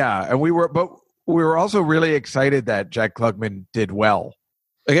 Yeah, and we were also really excited that Jack Klugman did well.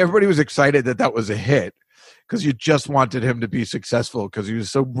 Like everybody was excited that was a hit because you just wanted him to be successful because he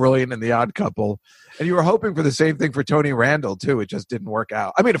was so brilliant in The Odd Couple. And you were hoping for the same thing for Tony Randall, too. It just didn't work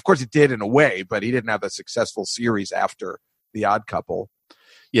out. Of course it did in a way, but he didn't have a successful series after The Odd Couple.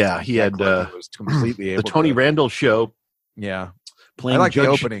 Yeah, he had was completely able the Tony Randall Show. Yeah, playing I like Judge,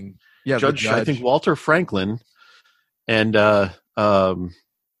 the opening. Yeah, Judge, I think Walter Franklin, and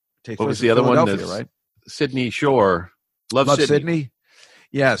Takes what was place the in other one? Philadelphia, right? Sydney Shore. Love Sydney.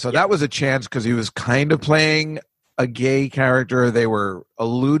 Yeah, so that was a chance because he was kind of playing a gay character. They were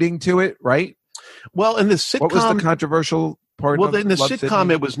alluding to it, right? Well, in the sitcom, what was the controversial part? Well, in the Love sitcom,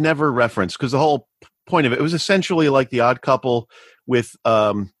 Sydney? it was never referenced because the whole point of it was essentially like The Odd Couple with,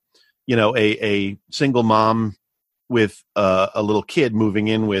 a single mom with a little kid moving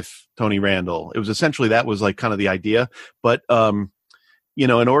in with Tony Randall. It was essentially that was like kind of the idea, but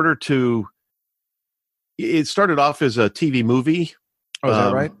in order to, it started off as a TV movie. Oh, is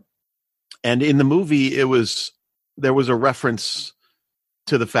that right? And in the movie, there was a reference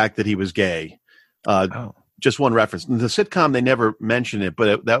to the fact that he was gay. Just one reference. In the sitcom, they never mentioned it,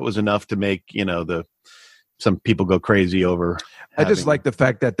 but that was enough to make, some people go crazy over. I just like the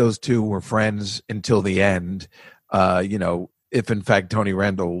fact that those two were friends until the end. If in fact Tony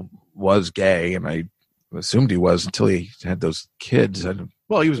Randall was gay, and I assumed he was until he had those kids.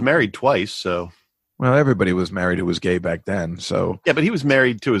 Well, he was married twice, so. Well, everybody was married who was gay back then, so. Yeah, but he was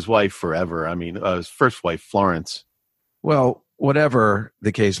married to his wife forever. I mean, his first wife, Florence. Well, whatever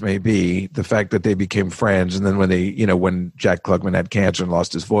the case may be, the fact that they became friends, and then when Jack Klugman had cancer and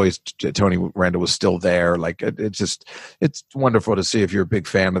lost his voice, Tony Randall was still there. Like it's wonderful to see if you're a big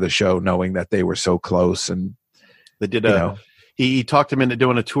fan of the show, knowing that they were so close. And they did he talked him into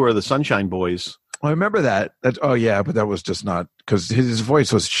doing a tour of the Sunshine Boys. I remember that. But that was just not because his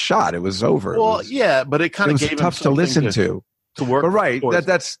voice was shot. It was over. Well, but it kind of gave tough him to listen to work. But right,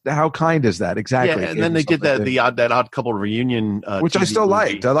 that's how kind is that exactly? Yeah, and then they did that Odd Couple reunion, which TV I still movie.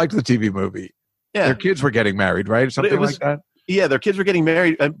 liked. I liked the TV movie. Yeah, their kids were getting married, right? Something like that. Yeah, their kids were getting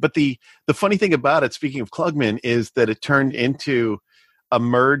married. But the funny thing about it, speaking of Klugman, is that it turned into a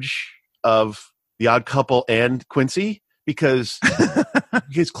merge of the Odd Couple and Quincy because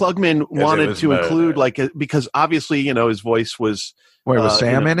Klugman wanted to include because obviously his voice was. Wait, was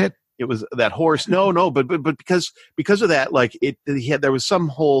Sam in it? It was that horse. No, but because of that, there was some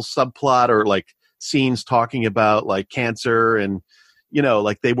whole subplot or like scenes talking about like cancer and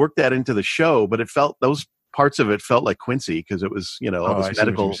they worked that into the show, but those parts of it felt like Quincy because it was all this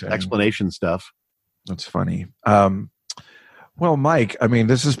medical explanation stuff. That's funny. Well, Mike, I mean,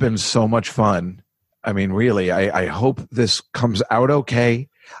 this has been so much fun. I mean, really, I hope this comes out okay.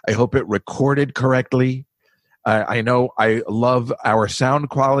 I hope it recorded correctly. I know I love our sound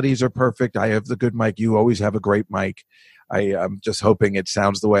qualities are perfect. I have the good mic. You always have a great mic. I'm just hoping it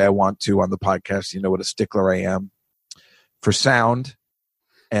sounds the way I want to on the podcast. You know what a stickler I am for sound.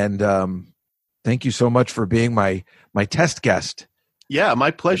 And thank you so much for being my test guest. Yeah,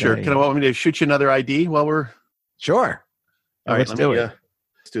 my pleasure. Today. Can I want me to shoot you another ID while we're? Sure. All right, let's do it.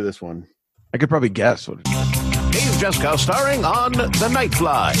 Let's do this one. I could probably guess what. Dave Juskow starring on The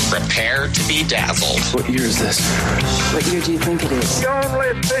Nightfly. Prepare to be dazzled. What year is this? What year do you think it is? The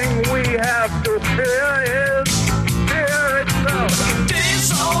only thing we have to fear is fear itself.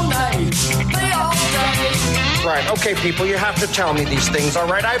 Days all night, play all day. Right, okay, people, you have to tell me these things, all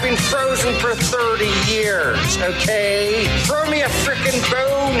right? I've been frozen for 30 years, okay? Throw me a frickin'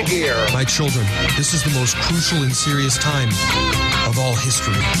 bone here. My children, this is the most crucial and serious time of all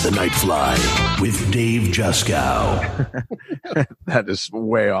history. The Nightfly with Dave Juskow. That is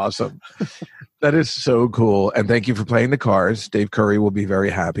way awesome. That is so cool. And thank you for playing the Cars. Dave Curry will be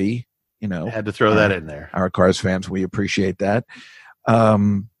very happy. I had to throw that in there. Our Cars fans, we appreciate that.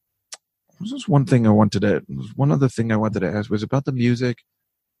 Was one other thing I wanted to ask was about the music.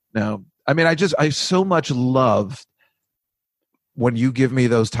 No, I mean, I so much love when you give me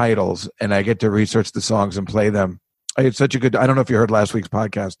those titles and I get to research the songs and play them. I had such a good, I don't know if you heard last week's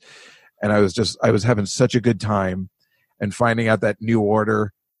podcast, and I was having such a good time and finding out that New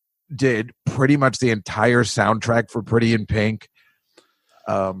Order did pretty much the entire soundtrack for Pretty in Pink.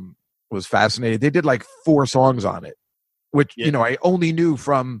 Was fascinating. They did like 4 songs on it, which, I only knew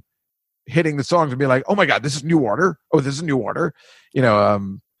from hitting the songs and being like, oh my God, this is New Order. Oh, this is New Order. That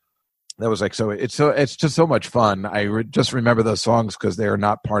was like, it's just so much fun. I just remember those songs because they are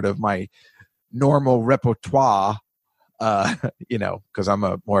not part of my normal repertoire, because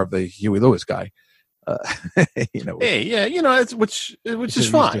I'm more of the Huey Lewis guy. Hey, yeah, it's which is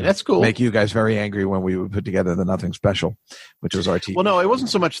fine. That's cool. Make you guys very angry when we would put together the Nothing Special, which was our TV. Well, no, it wasn't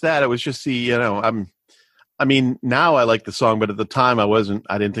so much that. It was just now I like the song, but at the time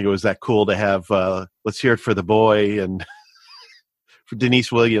I didn't think it was that cool to have Let's Hear It for the Boy and for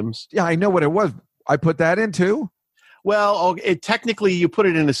Denise Williams. Yeah, I know what it was. I put that in too. Well, technically you put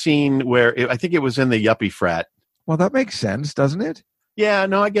it in a scene where I think it was in the Yuppie Frat. Well, that makes sense, doesn't it? Yeah,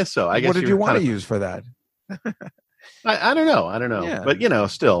 no, I guess so. I guess what did you want to use for that? I don't know. Yeah. But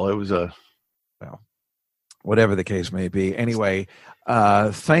still, it was a whatever the case may be. Anyway,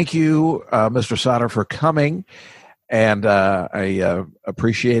 thank you, Mr. Sauter, for coming, and I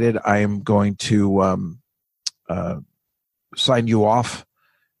appreciate it. I am going to sign you off,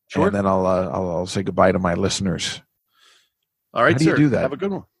 and then I'll say goodbye to my listeners. All right, How do you do that? Have a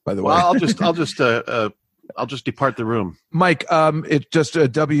good one. By the way, I'll just depart the room. Mike, it's just a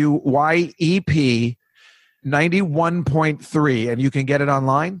WYEP 91.3, and you can get it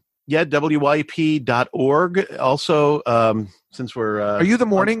online. Yeah, WYP.org. Also, since we're... Are you the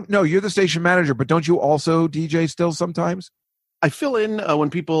morning? No, you're the station manager, but don't you also DJ still sometimes? I fill in when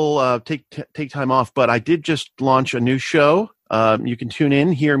people take time off, but I did just launch a new show. You can tune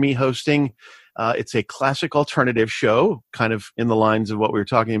in, hear me hosting. It's a classic alternative show, kind of in the lines of what we were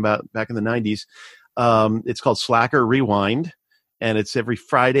talking about back in the 90s. It's called Slacker Rewind, and it's every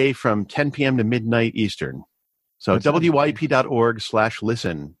Friday from 10 p.m. to midnight Eastern. So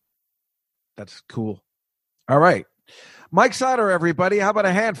WYP.org/listen. That's cool. All right. Mike Sauter, everybody. How about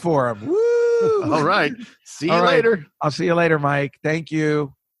a hand for him? Woo! All right. See you later. I'll see you later, Mike. Thank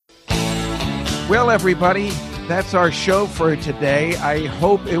you. Well, everybody, that's our show for today. I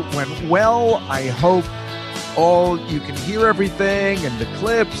hope it went well. I hope you can hear everything and the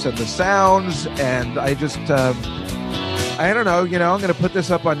clips and the sounds. And I just, I don't know, I'm going to put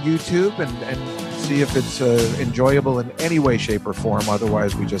this up on YouTube and see if it's enjoyable in any way, shape, or form.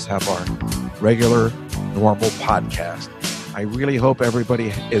 Otherwise, we just have our regular, normal podcast. I really hope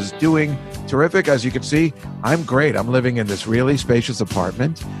everybody is doing terrific. As you can see, I'm great. I'm living in this really spacious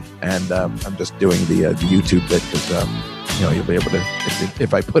apartment, and I'm just doing the YouTube bit because, you'll be able to,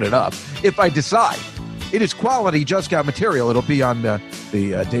 if I put it up, if I decide. It is quality Juskow material. It'll be on the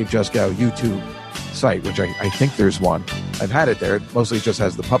Dave Juskow YouTube site, which I think there's one. I've had it there. It mostly just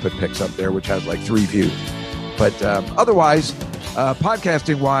has the puppet pics up there, which has like 3 views. But otherwise,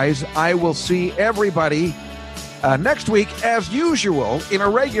 podcasting-wise, I will see everybody next week, as usual, in a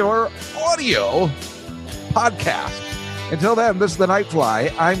regular audio podcast. Until then, this is The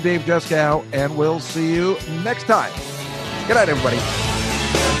Nightfly. I'm Dave Juskow, and we'll see you next time. Good night, everybody.